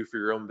that you can do for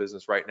your own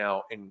business right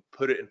now and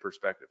put it in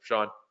perspective.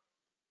 Sean?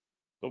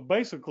 So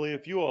basically,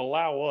 if you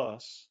allow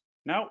us,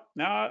 now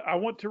I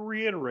want to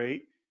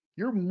reiterate,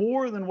 you're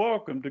more than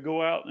welcome to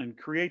go out and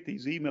create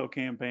these email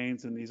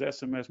campaigns and these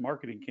SMS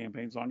marketing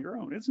campaigns on your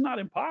own. It's not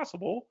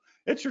impossible.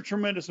 It's a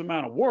tremendous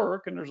amount of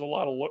work, and there's a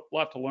lot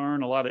to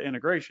learn, a lot of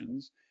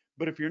integrations.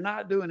 But if you're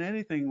not doing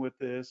anything with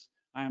this,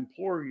 I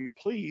implore you,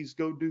 please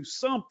go do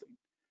something.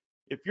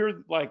 If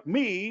you're like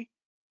me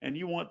and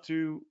you want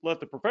to let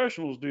the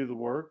professionals do the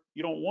work,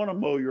 you don't want to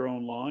mow your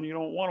own lawn, you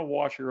don't want to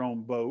wash your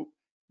own boat,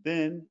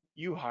 then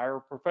you hire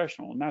a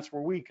professional, and that's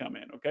where we come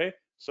in. Okay,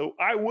 so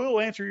I will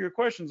answer your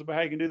questions about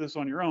how you can do this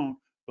on your own,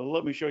 but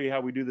let me show you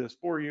how we do this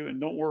for you. And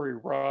don't worry,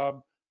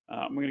 Rob,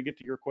 I'm going to get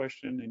to your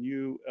question. And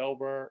you,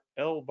 Elver,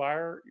 you're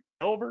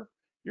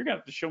going to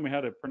have to show me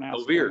how to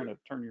pronounce it. I'm Elvire. going to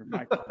turn your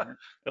mic on here.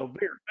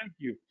 Elvire, thank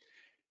you.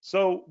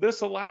 So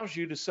this allows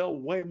you to sell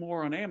way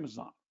more on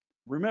Amazon.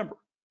 Remember,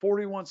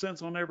 41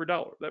 cents on every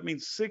dollar. That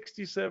means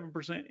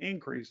 67%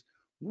 increase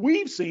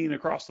we've seen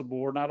across the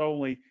board, not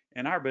only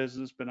in our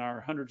business, but in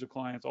our hundreds of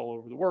clients all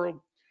over the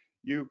world.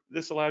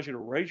 This allows you to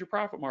raise your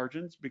profit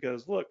margins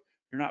because look,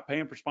 you're not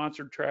paying for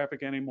sponsored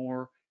traffic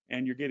anymore,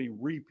 and you're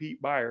getting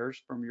repeat buyers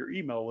from your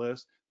email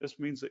list. This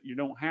means that you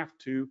don't have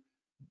to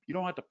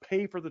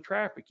pay for the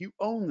traffic. You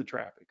own the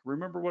traffic.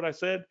 Remember what I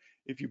said?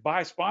 If you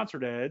buy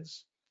sponsored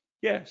ads,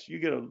 yes, you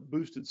get a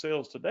boost in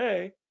sales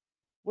today.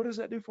 What does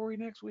that do for you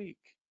next week?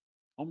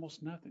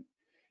 Almost nothing.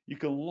 You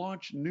can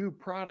launch new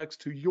products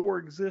to your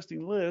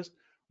existing list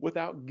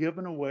without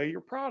giving away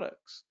your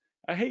products.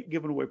 I hate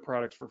giving away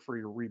products for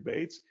free or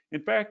rebates.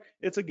 In fact,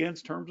 it's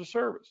against terms of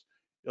service.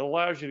 It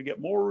allows you to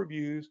get more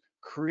reviews,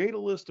 create a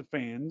list of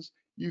fans.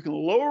 You can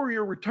lower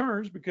your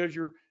returns because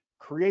you're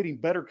creating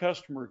better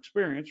customer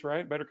experience,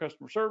 right? Better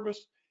customer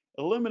service,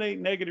 eliminate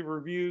negative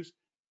reviews,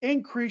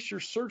 increase your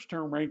search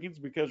term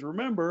rankings because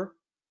remember,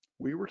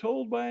 we were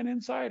told by an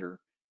insider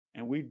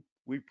and we've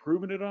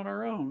proven it on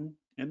our own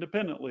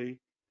independently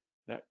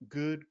that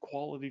good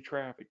quality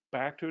traffic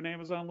back to an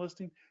Amazon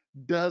listing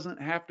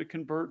doesn't have to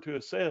convert to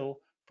a sale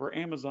for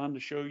Amazon to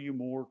show you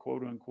more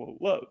quote unquote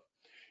love.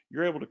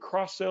 You're able to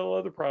cross sell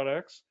other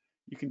products.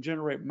 You can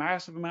generate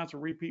massive amounts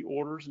of repeat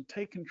orders and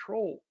take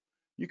control.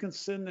 You can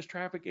send this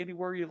traffic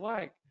anywhere you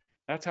like.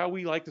 That's how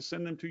we like to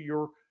send them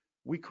to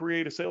we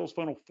create a sales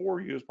funnel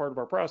for you as part of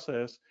our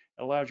process.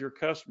 It allows your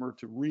customer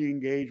to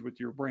re-engage with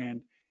your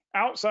brand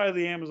outside of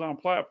the Amazon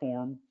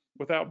platform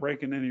without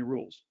breaking any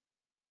rules.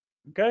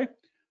 Okay,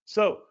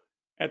 so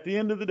at the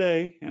end of the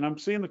day, and I'm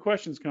seeing the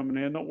questions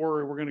coming in, don't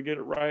worry, we're going to get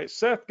it right.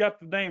 Seth got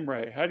the name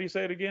right. How do you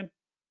say it again?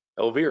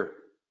 Elvire.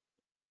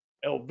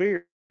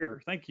 Elvire,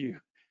 thank you.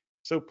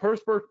 So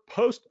post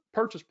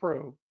purchase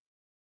pro,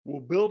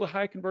 We'll build a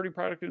high converting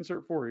product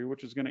insert for you,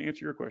 which is going to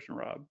answer your question,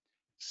 Rob.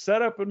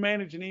 Set up and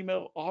manage an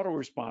email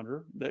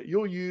autoresponder that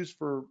you'll use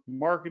for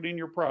marketing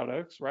your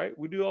products, right?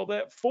 We do all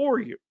that for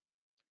you.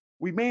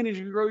 We manage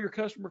and grow your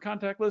customer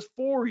contact list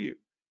for you.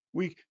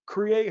 We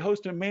create,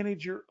 host, and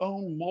manage your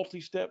own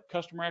multi-step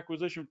customer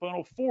acquisition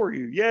funnel for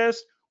you.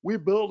 Yes, we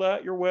build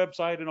out your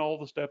website and all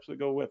the steps that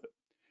go with it.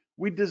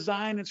 We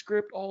design and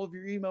script all of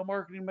your email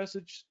marketing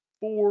messages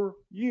for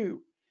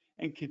you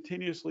and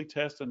continuously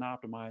test and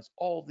optimize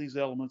all of these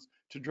elements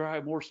to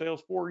drive more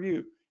sales for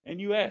you. And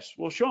you ask,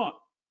 well, Sean,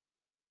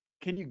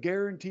 can you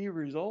guarantee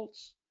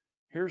results?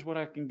 Here's what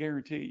I can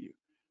guarantee you.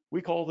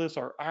 We call this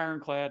our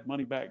ironclad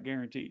money back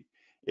guarantee.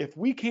 If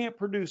we can't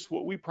produce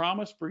what we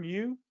promise for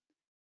you,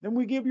 then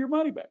we give your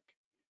money back.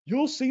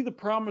 You'll see the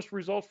promised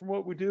results from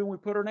what we do and we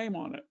put our name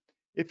on it.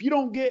 If you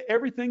don't get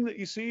everything that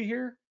you see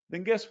here,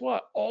 then guess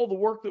what? All the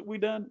work that we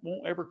done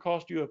won't ever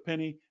cost you a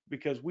penny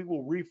because we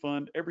will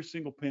refund every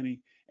single penny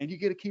and you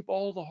get to keep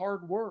all the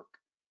hard work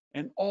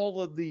and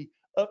all of the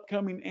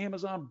upcoming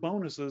Amazon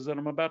bonuses that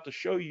I'm about to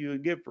show you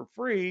and give for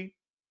free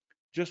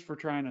just for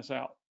trying us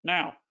out.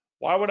 Now,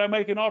 why would I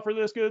make an offer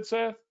this good,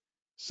 Seth?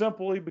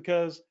 Simply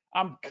because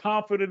I'm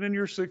confident in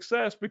your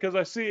success because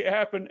I see it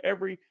happen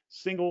every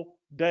single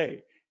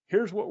day.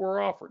 Here's what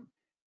we're offering.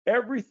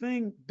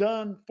 Everything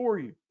done for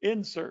you.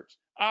 Inserts,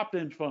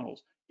 opt-in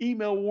funnels,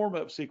 email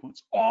warm-up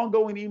sequence,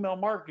 ongoing email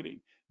marketing,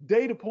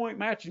 data point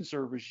matching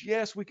service.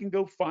 Yes, we can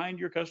go find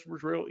your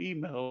customers' real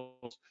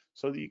emails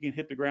so that you can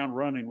hit the ground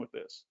running with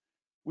this.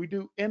 We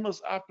do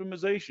endless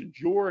optimizations.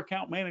 Your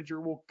account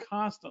manager will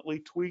constantly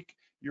tweak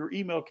your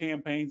email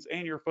campaigns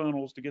and your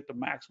funnels to get the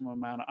maximum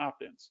amount of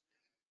opt-ins.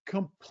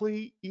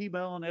 Complete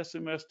email and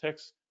SMS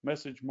text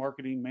message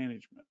marketing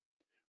management.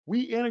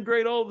 We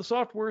integrate all the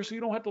software so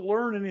you don't have to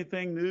learn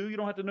anything new. You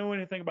don't have to know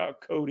anything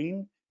about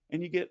coding,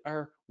 and you get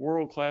our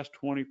world-class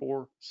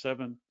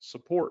 24/7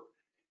 support.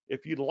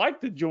 If you'd like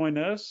to join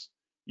us,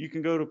 you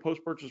can go to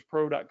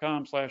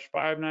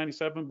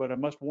postpurchasepro.com/597, but I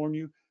must warn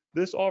you,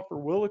 this offer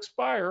will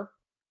expire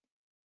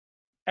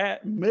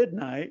at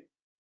midnight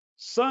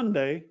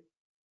Sunday,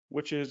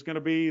 which is going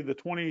to be the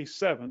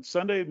 27th,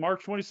 Sunday,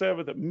 March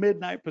 27th at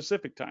midnight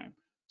Pacific time.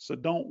 So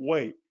don't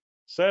wait.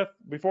 Seth,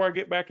 before I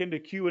get back into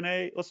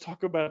Q&A, let's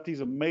talk about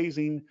these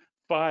amazing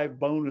 5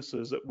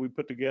 bonuses that we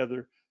put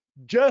together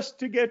just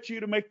to get you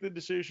to make the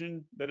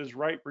decision that is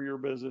right for your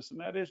business, and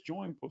that is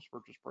join Post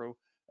Purchase Pro.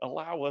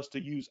 Allow us to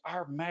use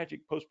our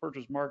magic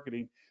post-purchase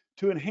marketing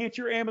to enhance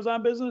your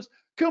Amazon business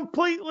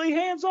completely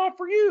hands-off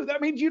for you.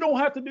 That means you don't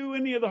have to do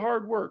any of the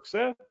hard work,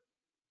 Seth.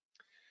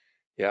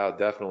 Yeah,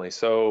 definitely.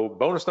 So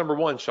bonus number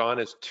 1, Sean,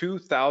 is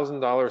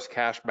 $2,000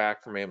 cash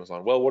back from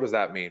Amazon. Well, what does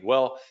that mean?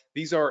 Well,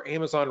 these are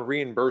Amazon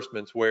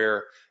reimbursements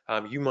where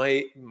you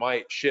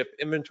might ship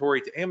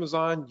inventory to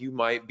Amazon. You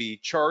might be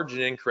charged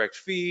an incorrect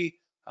fee.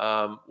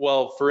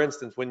 Well, for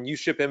instance, when you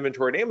ship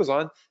inventory to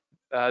Amazon,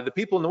 the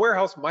people in the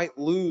warehouse might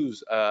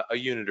lose a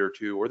unit or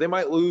two, or they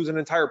might lose an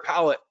entire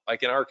pallet,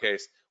 like in our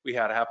case, we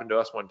had happen to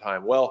us one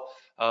time. Well,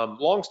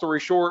 long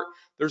story short,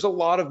 there's a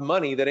lot of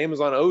money that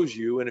Amazon owes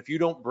you, and if you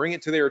don't bring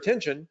it to their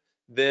attention,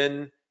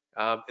 then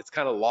it's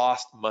kind of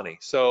lost money.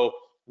 So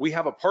we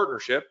have a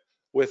partnership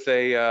with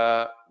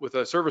a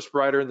service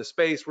provider in the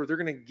space where they're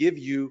going to give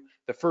you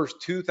the first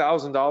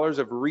 $2,000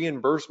 of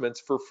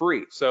reimbursements for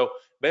free. So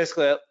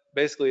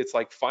basically, it's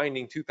like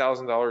finding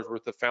 $2,000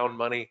 worth of found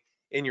money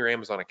in your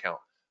Amazon account.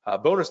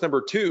 Bonus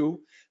number 2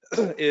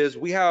 is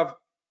we have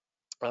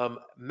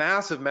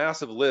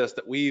massive list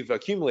that we've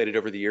accumulated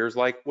over the years,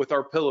 like with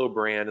our pillow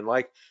brand, and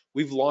like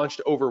we've launched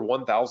over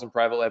 1,000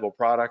 private label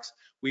products.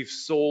 We've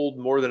sold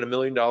more than $1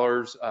 million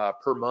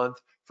per month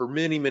for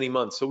many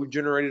months. So we've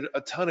generated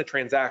a ton of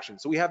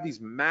transactions. So we have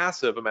these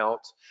massive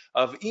amounts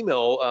of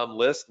email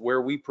lists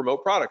where we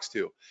promote products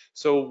to.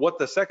 So what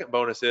the second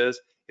bonus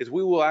is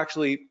we will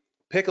actually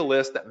pick a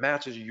list that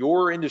matches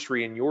your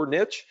industry and your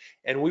niche,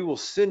 and we will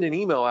send an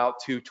email out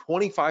to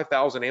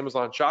 25,000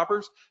 Amazon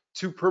shoppers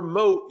to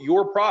promote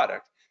your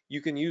product. You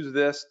can use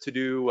this to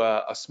do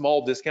a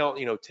small discount,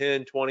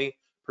 10, 20%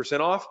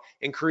 off,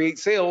 and create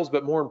sales.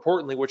 But more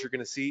importantly, what you're going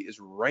to see is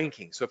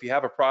ranking. So if you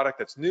have a product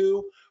that's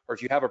new, or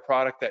if you have a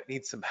product that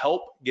needs some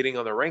help getting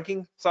on the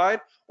ranking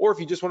side, or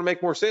if you just want to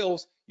make more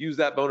sales, use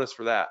that bonus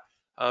for that.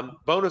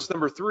 Bonus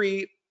number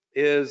 3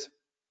 is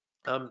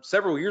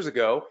several years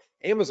ago,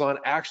 Amazon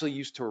actually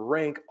used to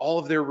rank all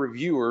of their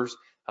reviewers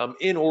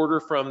in order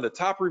from the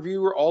top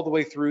reviewer all the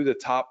way through the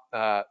top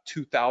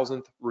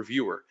 2,000th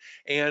reviewer.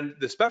 And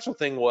the special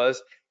thing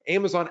was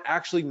Amazon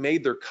actually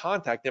made their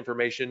contact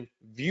information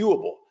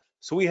viewable.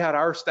 So we had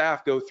our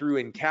staff go through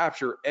and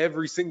capture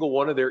every single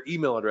one of their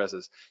email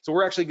addresses. So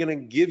we're actually going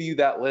to give you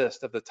that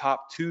list of the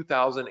top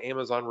 2,000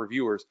 Amazon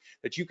reviewers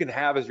that you can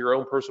have as your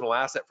own personal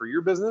asset for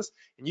your business,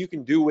 and you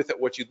can do with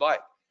it what you'd like.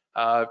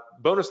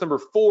 Bonus number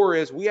 4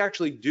 is we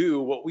actually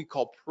do what we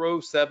call Pro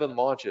 7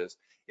 launches.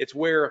 It's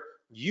where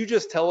you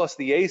just tell us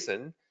the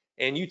ASIN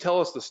and you tell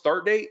us the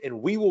start date,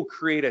 and we will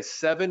create a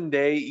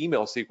 7-day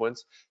email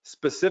sequence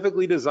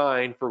specifically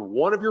designed for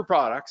one of your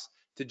products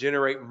to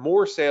generate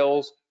more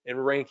sales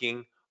and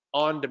ranking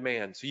on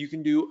demand. So you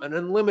can do an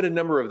unlimited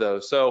number of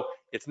those. So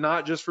it's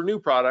not just for new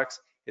products,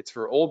 it's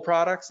for old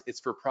products, it's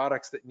for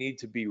products that need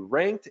to be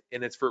ranked,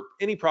 and it's for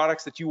any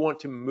products that you want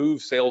to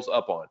move sales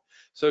up on.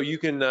 So you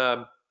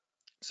can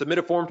submit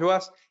a form to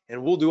us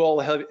and we'll do all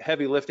the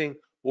heavy lifting.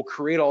 We'll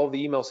create all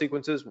the email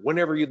sequences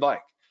whenever you'd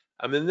like.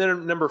 And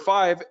then number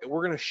 5,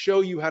 we're going to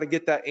show you how to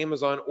get that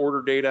Amazon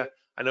order data.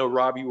 I know,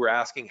 Rob, you were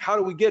asking, how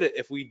do we get it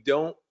if we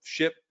don't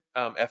ship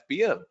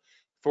FBM?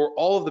 For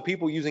all of the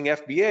people using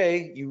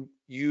FBA,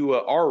 you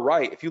are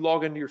right. If you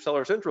log into your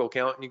Seller Central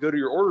account and you go to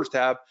your orders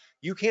tab,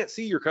 you can't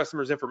see your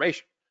customer's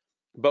information.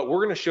 But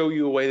we're going to show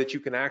you a way that you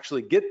can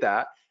actually get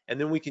that, and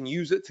then we can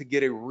use it to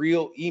get a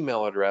real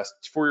email address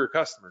for your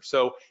customer.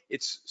 So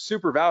it's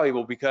super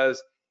valuable,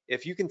 because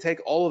if you can take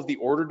all of the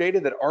order data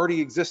that already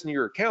exists in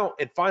your account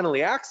and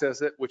finally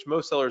access it, which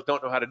most sellers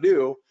don't know how to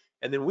do,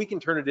 and then we can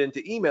turn it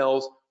into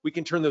emails, we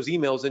can turn those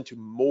emails into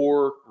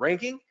more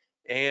ranking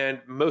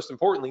and, most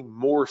importantly,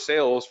 more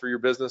sales for your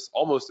business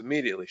almost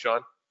immediately.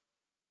 Sean?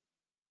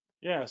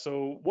 Yeah,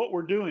 so what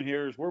we're doing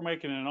here is we're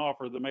making an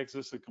offer that makes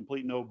this a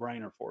complete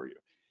no-brainer for you.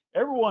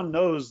 Everyone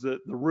knows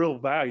that the real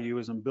value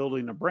is in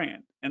building a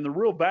brand, and the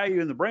real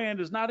value in the brand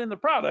is not in the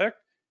product,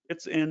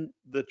 it's in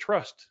the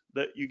trust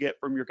that you get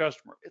from your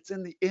customer. It's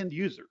in the end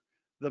user.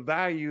 The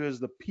value is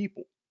the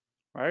people,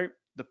 right?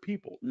 The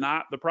people,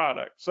 not the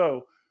product.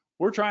 So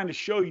we're trying to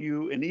show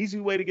you an easy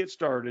way to get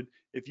started.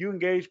 If you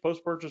engage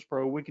Post Purchase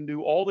Pro, we can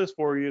do all this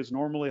for you. It's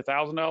normally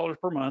 $1,000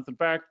 per month. In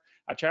fact,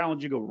 I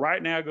challenge you, go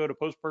right now, go to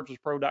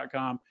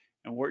postpurchasepro.com,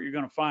 and what you're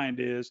going to find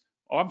is,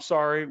 oh, I'm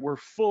sorry, we're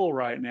full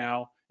right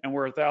now, and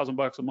we're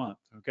 $1,000 a month,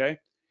 okay?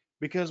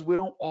 Because we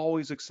don't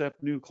always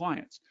accept new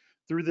clients.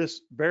 Through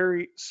this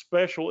very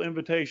special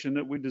invitation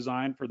that we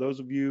designed for those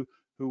of you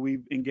who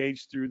we've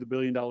engaged through the $1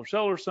 Billion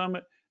Seller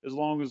Summit, as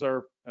well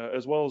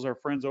as our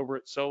friends over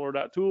at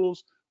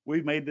Seller.Tools,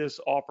 we've made this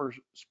offer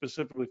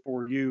specifically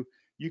for you.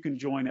 You can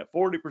join at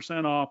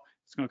 40% off.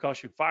 It's going to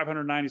cost you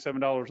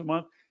 $597 a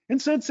month.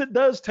 And since it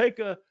does take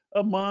a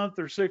month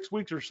or 6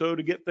 weeks or so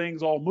to get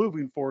things all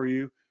moving for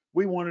you,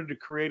 we wanted to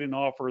create an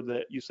offer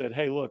that you said,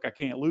 hey, look, I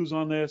can't lose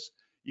on this.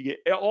 You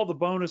get all the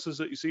bonuses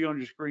that you see on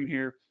your screen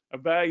here, a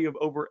value of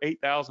over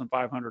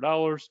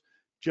 $8,500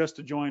 just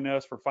to join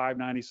us for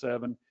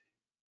 $597.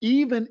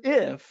 Even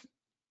if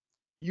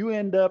you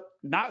end up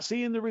not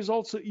seeing the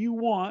results that you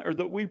want or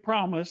that we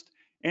promised,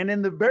 and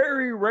in the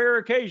very rare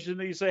occasion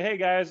that you say, hey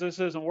guys, this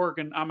isn't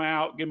working, I'm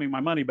out, give me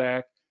my money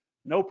back,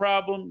 no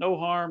problem, no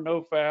harm,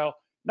 no foul.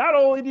 Not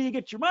only do you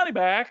get your money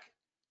back,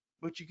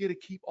 but you get to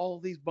keep all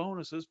of these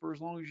bonuses for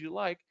as long as you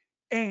like,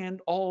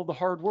 and all of the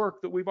hard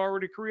work that we've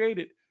already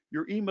created.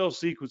 Your email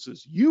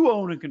sequences, you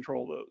own and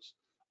control those.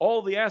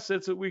 All the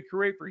assets that we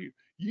create for you,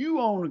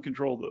 you own and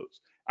control those.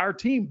 Our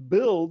team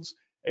builds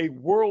a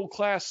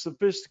world-class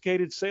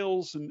sophisticated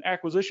sales and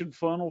acquisition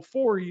funnel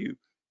for you.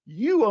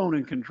 You own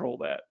and control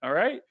that, all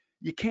right?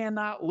 You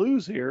cannot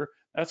lose here.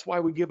 That's why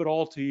we give it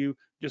all to you,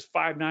 just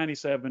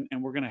 $597,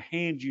 and we're going to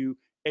hand you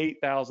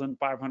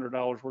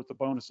 $8,500 worth of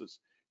bonuses.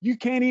 You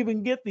can't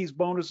even get these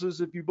bonuses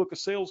if you book a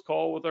sales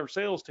call with our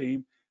sales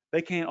team.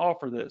 They can't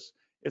offer this.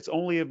 It's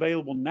only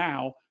available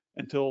now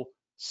until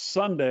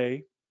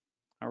Sunday,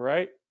 all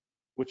right,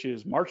 which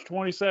is March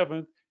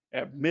 27th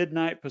at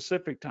midnight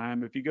Pacific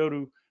time. If you go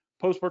to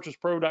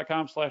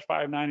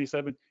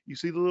postpurchasepro.com/597, you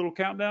see the little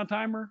countdown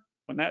timer?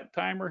 When that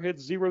timer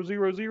hits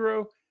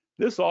 000,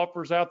 this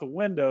offer's out the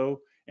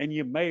window, and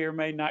you may or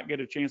may not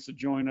get a chance to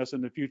join us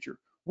in the future.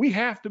 We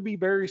have to be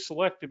very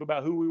selective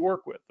about who we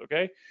work with,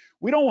 okay?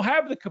 We don't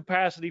have the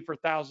capacity for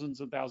thousands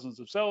and thousands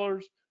of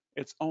sellers.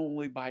 It's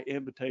only by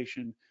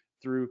invitation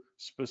through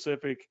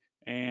specific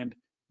and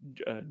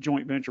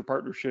joint venture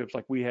partnerships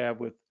like we have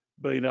with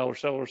 $1 Billion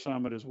Seller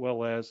Summit as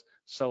well as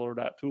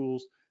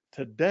Seller.Tools.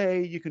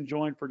 Today, you can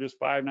join for just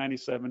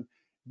 $597.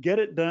 Get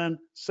it done.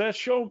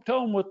 Seth, tell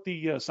them what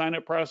the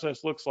sign-up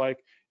process looks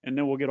like, and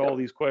then we'll get all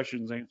these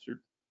questions answered.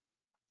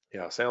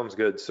 Yeah, sounds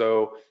good.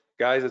 So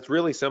guys, it's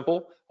really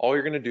simple. All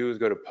you're going to do is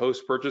go to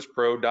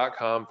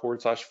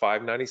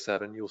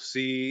postpurchasepro.com/597. You'll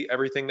see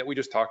everything that we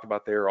just talked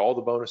about there. All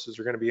the bonuses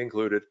are going to be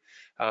included.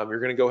 You're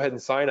going to go ahead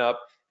and sign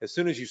up. As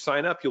soon as you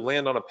sign up, you'll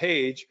land on a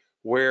page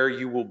where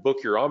you will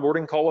book your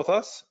onboarding call with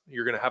us.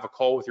 You're going to have a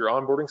call with your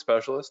onboarding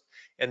specialist,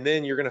 and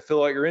then you're going to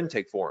fill out your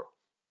intake form.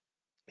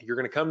 You're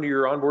going to come to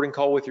your onboarding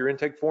call with your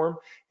intake form,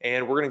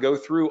 and we're going to go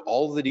through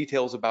all of the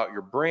details about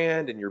your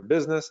brand and your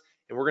business,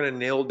 and we're going to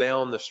nail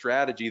down the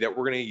strategy that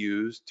we're going to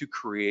use to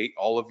create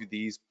all of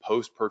these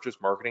post-purchase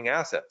marketing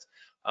assets.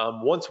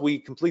 Once we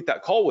complete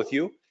that call with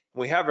you,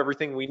 and we have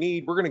everything we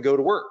need, we're going to go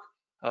to work.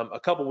 A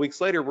couple weeks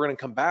later, we're going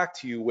to come back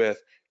to you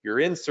with your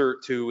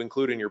insert to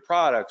include in your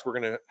products. We're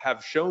going to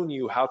have shown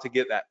you how to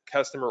get that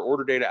customer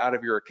order data out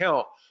of your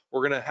account.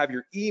 We're going to have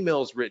your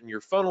emails written,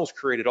 your funnels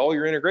created, all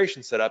your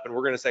integration set up, and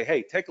we're going to say,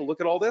 hey, take a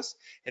look at all this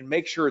and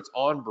make sure it's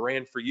on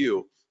brand for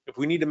you. If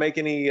we need to make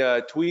any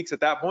tweaks at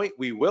that point,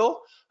 we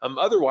will.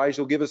 Otherwise,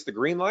 you'll give us the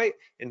green light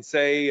and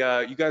say,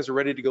 you guys are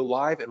ready to go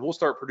live, and we'll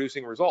start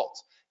producing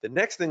results. The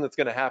next thing that's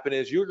going to happen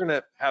is you're going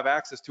to have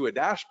access to a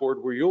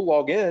dashboard where you'll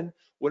log in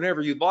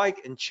whenever you'd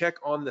like and check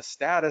on the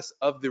status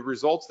of the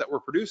results that we're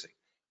producing.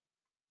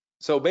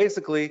 So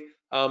basically,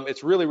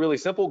 it's really, really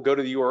simple. Go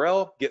to the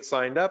URL, get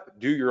signed up,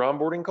 do your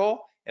onboarding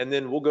call, and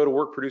then we'll go to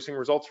work producing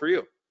results for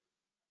you.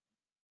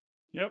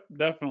 Yep,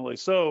 definitely.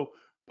 So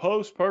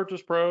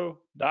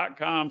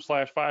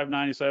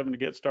postpurchasepro.com/597 to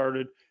get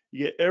started.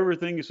 You get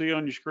everything you see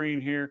on your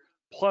screen here,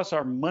 plus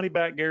our money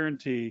back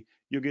guarantee.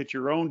 You'll get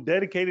your own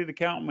dedicated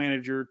account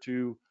manager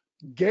to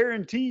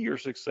guarantee your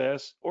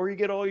success, or you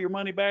get all your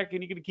money back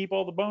and you get to keep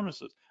all the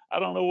bonuses. I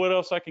don't know what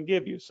else I can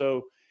give you.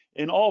 So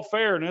in all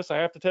fairness, I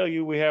have to tell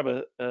you, we have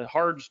a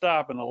hard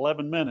stop in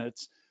 11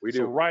 minutes. We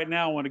So do. right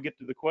now I want to get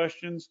to the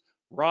questions.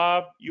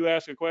 Rob, you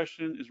ask a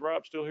question. Is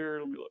Rob still here?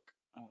 Let me look.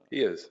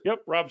 He is.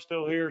 Yep, Rob's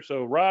still here.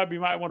 So Rob, you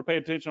might want to pay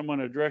attention. I'm going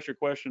to address your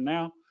question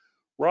now.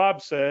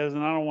 Rob says,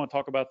 and I don't want to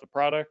talk about the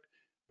product,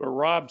 but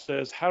Rob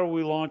says, how do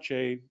we launch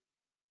a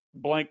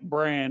blank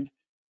brand?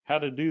 How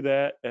to do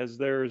that as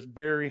there is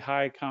very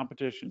high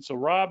competition. So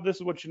Rob, this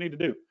is what you need to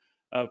do.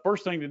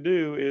 First thing to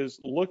do is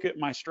look at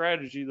my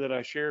strategy that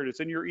I shared. It's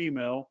in your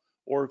email,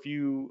 or if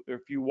you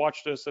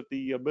watched us at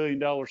the $1 Billion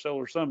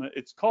Seller Summit,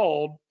 it's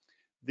called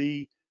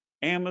the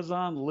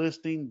Amazon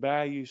Listing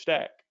Value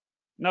Stack.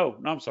 No,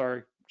 I'm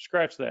sorry.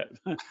 Scratch that.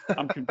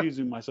 I'm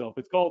confusing myself.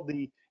 It's called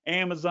the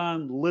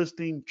Amazon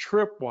Listing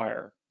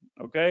Tripwire.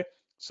 Okay.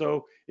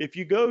 So if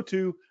you go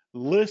to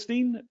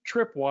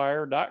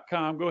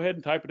listingtripwire.com, go ahead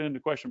and type it in the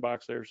question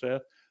box there,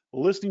 Seth.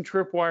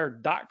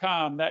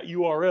 Listingtripwire.com, that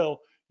URL,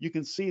 you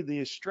can see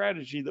the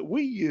strategy that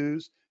we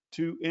use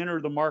to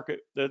enter the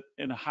market that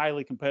in a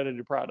highly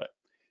competitive product.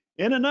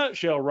 In a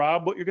nutshell,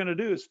 Rob, what you're going to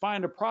do is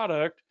find a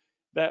product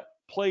that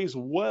plays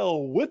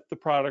well with the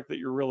product that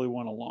you really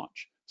want to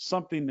launch.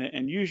 Something that,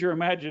 and use your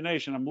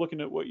imagination. I'm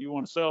looking at what you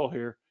want to sell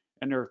here,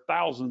 and there are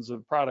thousands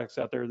of products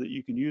out there that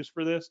you can use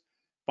for this.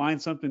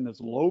 Find something that's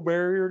low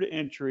barrier to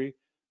entry,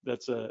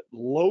 that's a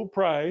low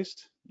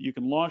priced. You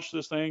can launch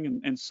this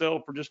thing and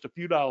sell for just a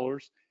few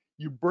dollars.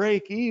 You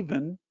break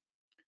even,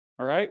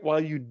 all right,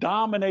 while you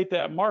dominate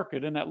that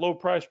market in that low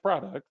price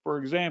product. For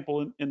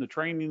example, in the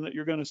training that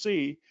you're going to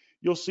see,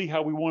 you'll see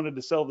how we wanted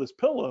to sell this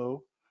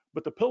pillow,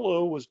 but the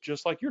pillow was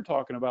just like you're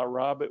talking about,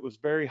 Rob. It was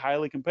very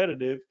highly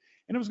competitive,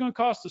 and it was going to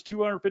cost us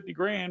 250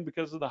 grand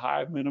because of the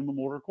high minimum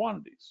order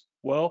quantities.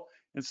 Well,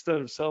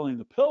 instead of selling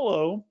the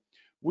pillow,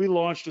 we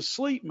launched a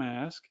sleep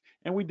mask,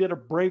 and we did a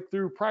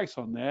breakthrough price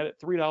on that at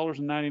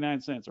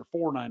 $3.99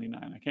 or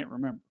 $4.99. I can't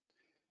remember.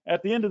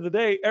 At the end of the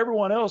day,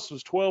 everyone else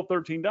was $12,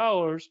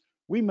 $13.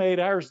 We made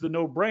ours the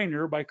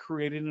no-brainer by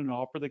creating an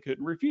offer they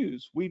couldn't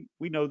refuse. We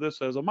know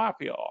this as a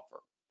mafia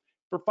offer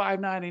for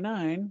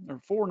 $5.99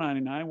 or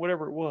 $4.99,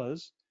 whatever it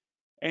was,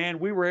 and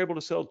we were able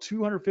to sell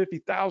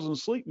 250,000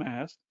 sleep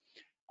masks,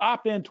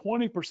 opt in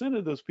 20%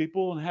 of those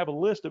people, and have a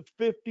list of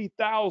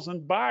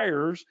 50,000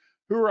 buyers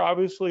who are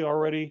obviously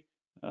already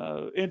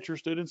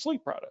interested in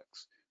sleep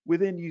products. We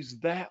then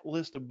used that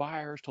list of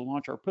buyers to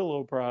launch our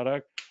pillow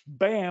product.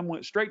 Bam,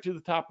 went straight to the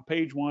top of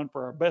page one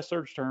for our best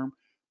search term.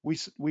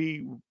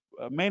 We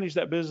managed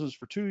that business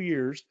for 2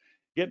 years,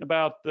 getting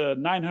about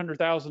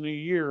 900,000 a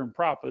year in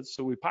profits.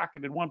 So we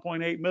pocketed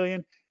 1.8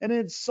 million and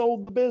then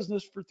sold the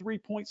business for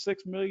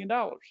 $3.6 million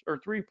or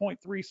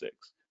 3.36,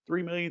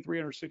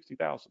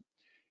 3,360,000.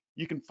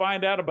 You can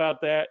find out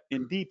about that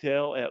in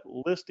detail at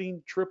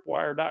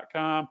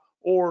listingtripwire.com,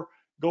 or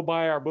go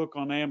buy our book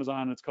on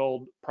Amazon. It's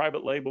called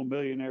Private Label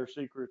Millionaire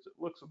Secrets. It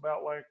looks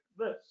about like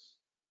this.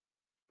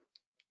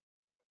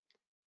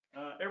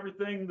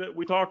 Everything that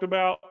we talked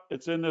about,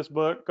 it's in this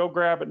book. Go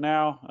grab it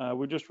now.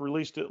 We just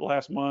released it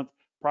last month.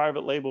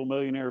 Private Label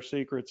Millionaire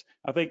Secrets.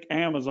 I think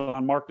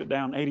Amazon marked it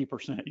down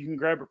 80%. You can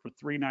grab it for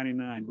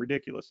 $3.99.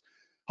 Ridiculous.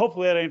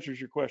 Hopefully that answers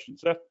your question,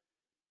 Seth.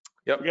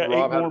 Yep. We got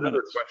Rob 8 had more another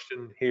minutes.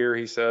 question here.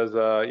 He says,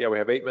 yeah, we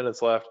have 8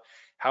 minutes left.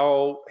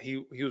 How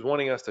he was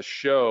wanting us to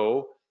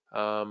show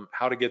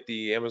how to get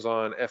the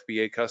Amazon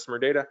FBA customer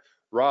data.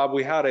 Rob,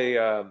 we had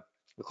a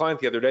client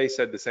the other day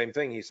said the same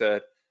thing. He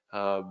said,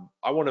 I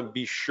want to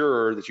be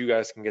sure that you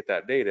guys can get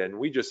that data. And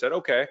we just said,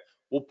 okay,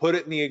 we'll put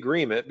it in the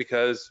agreement,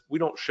 because we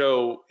don't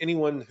show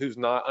anyone who's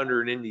not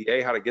under an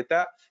NDA how to get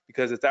that,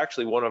 because it's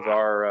actually one of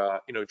our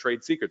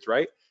trade secrets,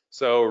 right?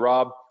 So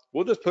Rob,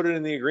 we'll just put it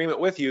in the agreement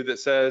with you that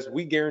says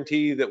we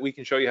guarantee that we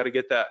can show you how to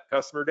get that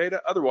customer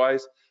data.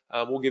 Otherwise,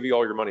 we'll give you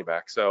all your money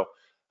back. So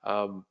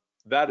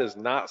that is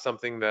not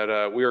something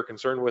that we are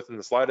concerned with in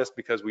the slightest,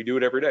 because we do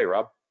it every day,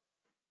 Rob.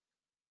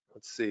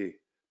 Let's see.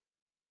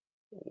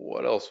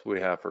 What else we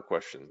have for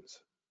questions?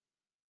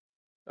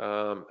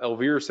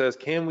 Elvira says,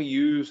 can we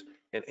use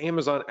an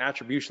Amazon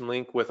attribution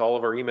link with all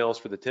of our emails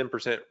for the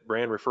 10%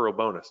 brand referral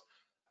bonus?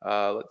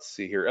 Let's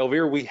see here.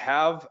 Elvira, we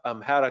have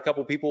had a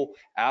couple people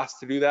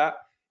ask to do that.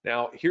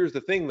 Now, here's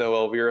the thing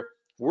though, Elvira,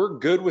 we're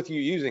good with you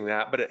using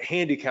that, but it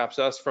handicaps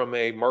us from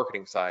a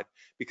marketing side,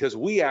 because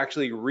we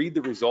actually read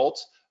the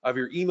results of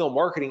your email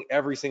marketing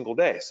every single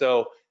day.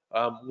 So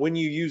when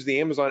you use the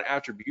Amazon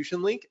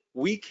attribution link,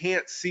 we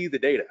can't see the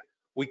data.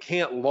 we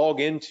can't log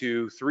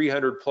into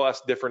 300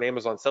 plus different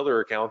Amazon seller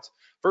accounts.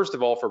 First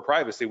of all, for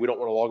privacy, we don't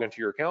want to log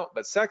into your account,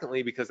 but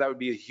secondly, because that would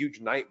be a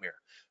huge nightmare.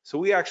 So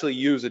we actually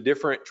use a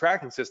different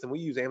tracking system. We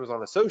use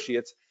Amazon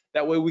Associates.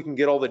 That way we can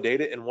get all the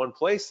data in one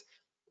place.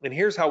 And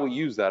here's how we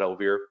use that,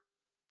 Elvira.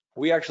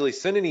 We actually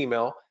send an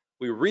email,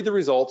 we read the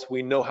results,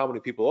 we know how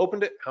many people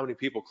opened it, how many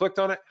people clicked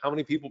on it, how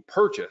many people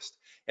purchased,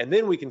 and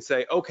then we can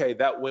say, okay,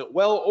 that went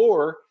well,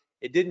 or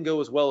it didn't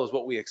go as well as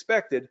what we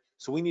expected,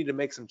 so we need to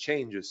make some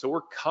changes. So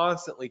we're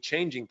constantly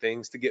changing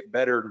things to get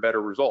better and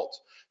better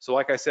results. So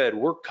like I said,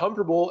 we're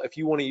comfortable if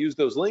you want to use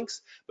those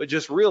links, but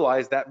just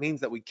realize that means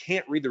that we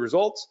can't read the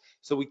results,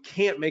 so we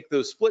can't make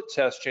those split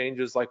test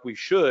changes like we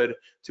should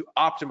to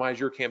optimize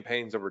your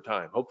campaigns over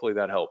time. Hopefully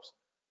that helps.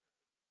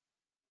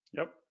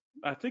 Yep.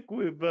 I think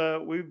we've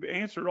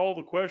answered all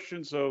the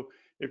questions. So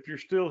if you're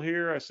still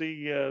here, I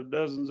see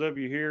dozens of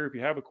you here. If you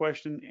have a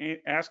question,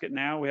 ask it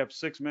now. We have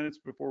 6 minutes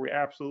before we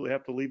absolutely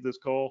have to leave this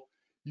call.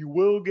 You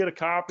will get a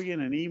copy in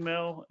an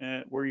email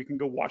where you can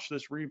go watch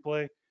this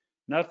replay.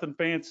 Nothing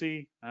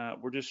fancy.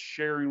 We're just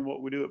sharing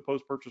what we do at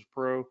Post Purchase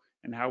Pro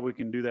and how we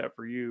can do that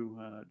for you,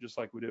 just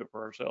like we do it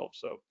for ourselves.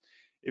 So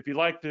if you'd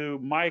like to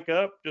mic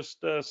up,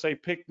 just say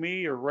pick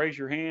me or raise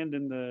your hand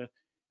in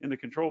the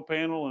control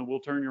panel, and we'll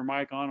turn your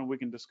mic on and we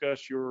can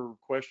discuss your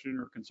question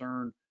or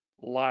concern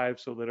live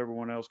so that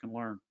everyone else can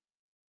learn.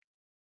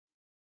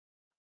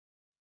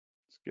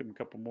 Let's give them a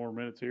couple more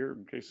minutes here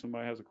in case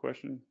somebody has a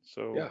question.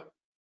 So Yeah.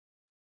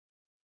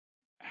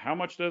 how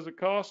much does it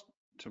cost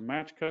to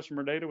match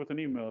customer data with an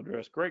email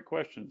address? Great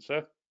question,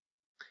 Seth.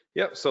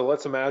 Yep. So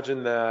let's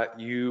imagine that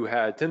you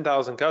had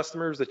 10,000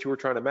 customers that you were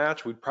trying to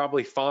match. We'd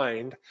probably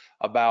find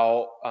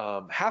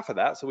about half of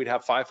that. So we'd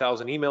have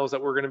 5,000 emails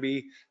that we're going to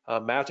be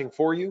matching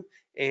for you.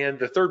 And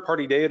the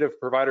third-party data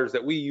providers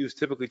that we use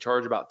typically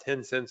charge about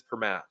 10 cents per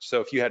match.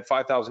 So if you had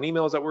 5,000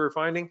 emails that we were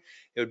finding,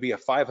 it would be a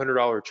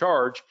 $500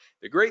 charge.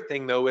 The great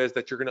thing though is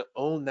that you're going to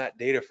own that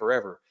data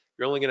forever.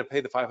 You're only going to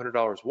pay the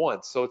 $500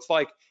 once. So it's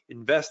like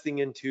investing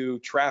into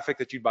traffic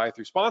that you'd buy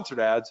through sponsored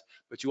ads,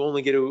 but you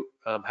only get to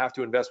have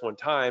to invest one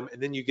time,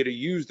 and then you get to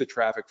use the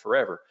traffic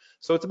forever.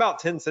 So it's about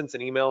 10 cents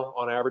an email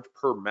on average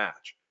per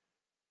match.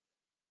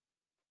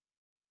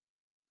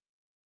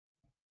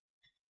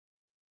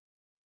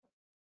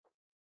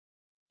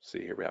 See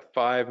here, we have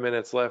 5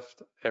 minutes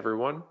left,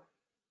 everyone.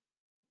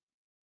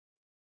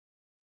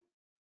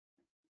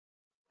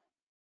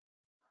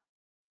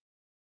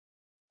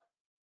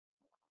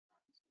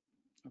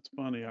 That's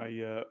funny.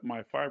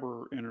 My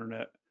fiber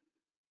internet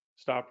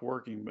stopped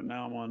working, but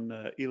now I'm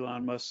on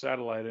Elon Musk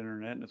satellite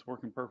internet and it's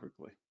working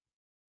perfectly.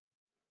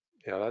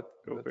 Yeah,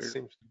 Go that figure.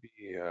 seems to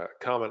be a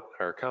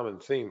common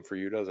theme for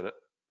you, doesn't it?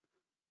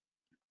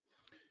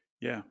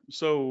 Yeah.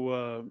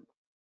 So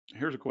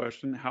here's a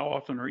question. How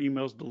often are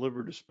emails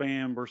delivered to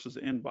spam versus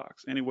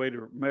inbox? Any way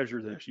to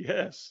measure this?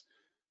 Yes.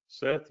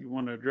 Seth, you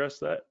want to address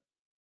that?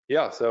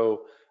 Yeah,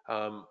 so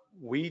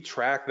we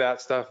track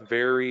that stuff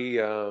very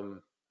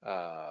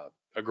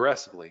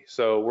aggressively.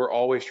 So we're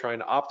always trying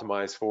to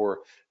optimize for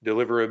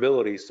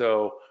deliverability.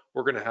 So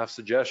we're going to have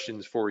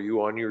suggestions for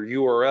you on your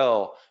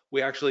URL.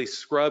 We actually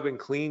scrub and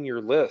clean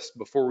your list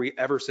before we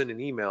ever send an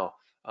email.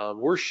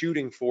 We're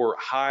shooting for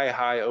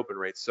high open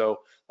rates. So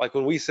like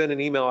when we send an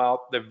email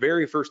out, the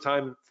very first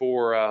time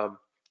for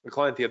the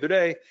client the other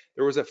day,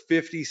 there was a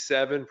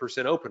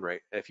 57% open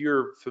rate. If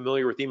you're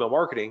familiar with email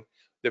marketing,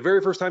 the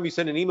very first time you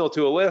send an email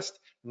to a list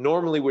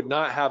normally would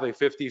not have a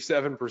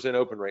 57%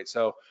 open rate.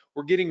 So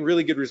we're getting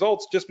really good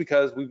results just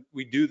because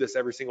we do this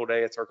every single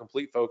day. It's our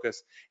complete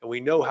focus, and we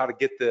know how to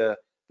get the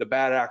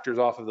bad actors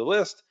off of the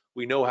list.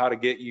 We know how to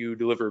get you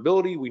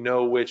deliverability. We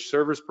know which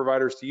service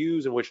providers to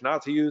use and which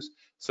not to use.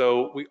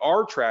 So we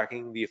are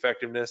tracking the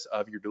effectiveness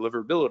of your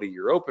deliverability,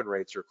 your open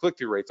rates, your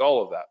click-through rates,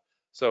 all of that.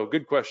 So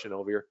good question,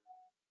 Elvira.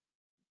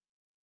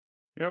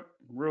 Yep.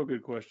 Real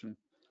good question.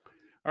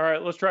 All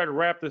right, let's try to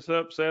wrap this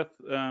up, Seth,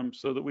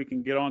 so that we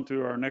can get on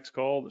to our next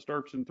call that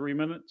starts in 3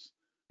 minutes.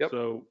 Yep.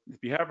 So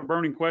if you have a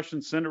burning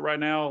question, send it right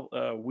now.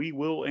 We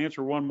will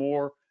answer one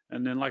more.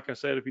 And then, like I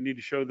said, if you need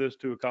to show this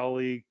to a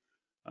colleague,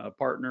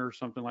 partner,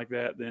 something like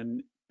that,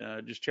 then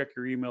just check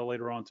your email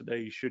later on today.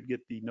 You should get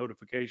the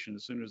notification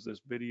as soon as this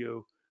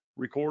video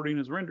recording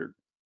is rendered.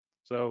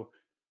 So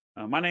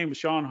my name is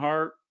Sean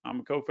Hart.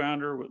 I'm a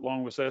co-founder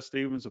along with Seth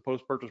Stevens of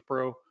Post Purchase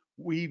Pro.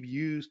 We've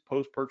used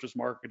post-purchase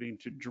marketing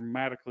to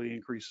dramatically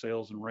increase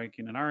sales and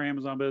ranking in our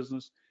Amazon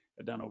business.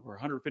 I've done over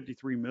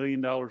 $153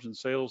 million in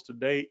sales to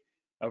date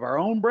of our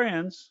own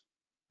brands.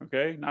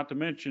 Okay, not to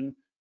mention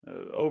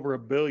over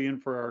 $1 billion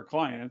for our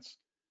clients.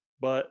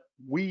 But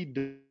we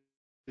do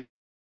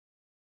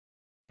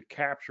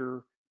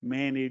capture,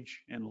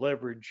 manage, and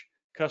leverage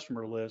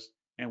customer lists,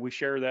 and we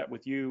share that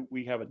with you.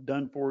 We have a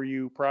done for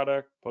you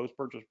product, Post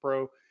Purchase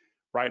Pro.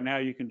 Right now,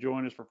 you can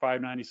join us for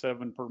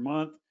 $597 per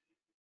month.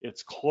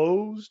 It's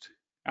closed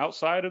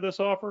outside of this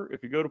offer.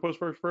 If you go to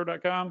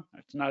postpurchasepro.com,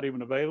 it's not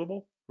even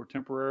available. We're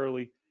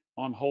temporarily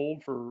on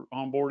hold for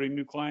onboarding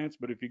new clients.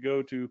 But if you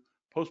go to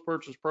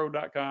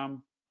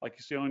postpurchasepro.com, like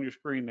you see on your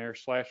screen there,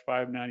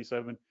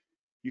 /597,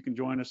 you can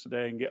join us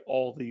today and get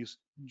all these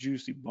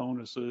juicy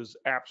bonuses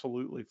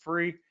absolutely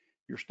free.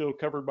 You're still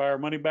covered by our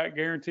money back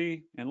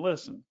guarantee. And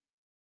listen,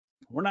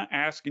 we're not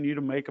asking you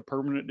to make a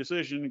permanent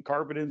decision and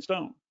carve it in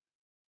stone,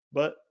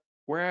 but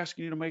we're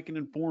asking you to make an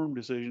informed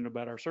decision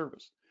about our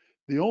service.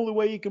 The only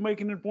way you can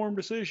make an informed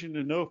decision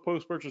to know if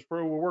Post Purchase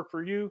Pro will work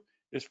for you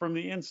is from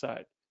the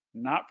inside,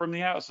 not from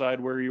the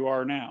outside where you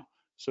are now.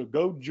 So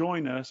go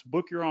join us,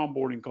 book your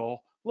onboarding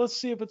call. Let's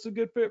see if it's a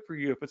good fit for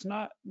you. If it's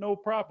not, no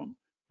problem.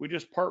 We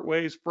just part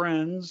ways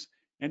friends,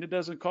 and it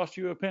doesn't cost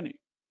you a penny.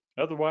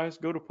 Otherwise,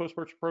 go to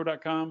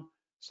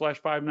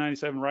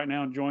postpurchasepro.com/597 right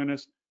now and join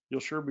us. You'll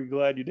sure be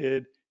glad you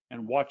did,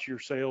 and watch your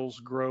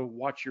sales grow,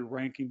 watch your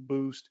ranking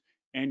boost,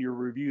 and your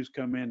reviews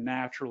come in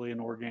naturally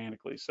and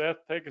organically. Seth,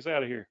 take us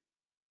out of here.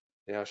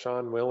 Yeah,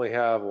 Sean, we only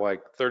have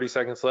like 30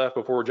 seconds left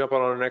before we're jumping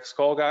on our next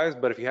call, guys.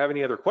 But if you have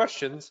any other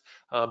questions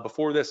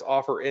before this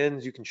offer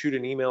ends, you can shoot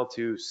an email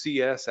to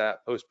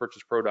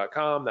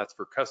cs@postpurchasepro.com. That's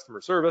for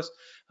customer service.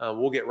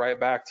 We'll get right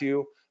back to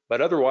you.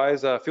 But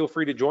otherwise, feel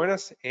free to join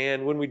us.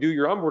 And when we do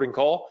your onboarding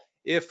call,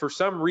 if for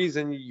some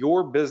reason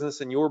your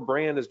business and your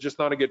brand is just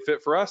not a good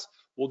fit for us,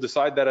 we'll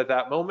decide that at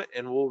that moment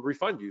and we'll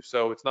refund you.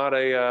 So it's not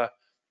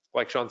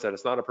like Sean said,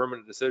 it's not a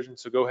permanent decision.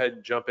 So go ahead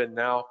and jump in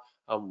now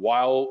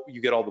while you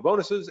get all the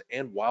bonuses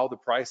and while the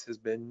price has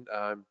been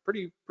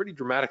pretty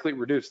dramatically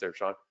reduced there,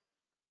 Sean.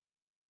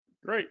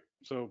 Great.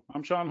 So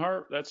I'm Sean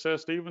Hart. That's Seth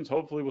Stevens.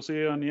 Hopefully we'll see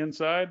you on the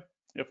inside.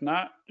 If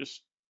not,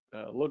 just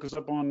look us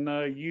up on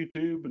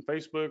YouTube and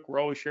Facebook. We're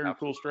always sharing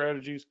cool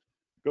strategies.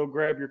 Go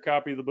grab your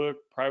copy of the book,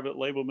 Private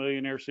Label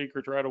Millionaire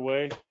Secrets, right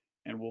away,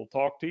 and we'll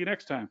talk to you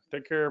next time.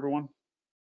 Take care, everyone.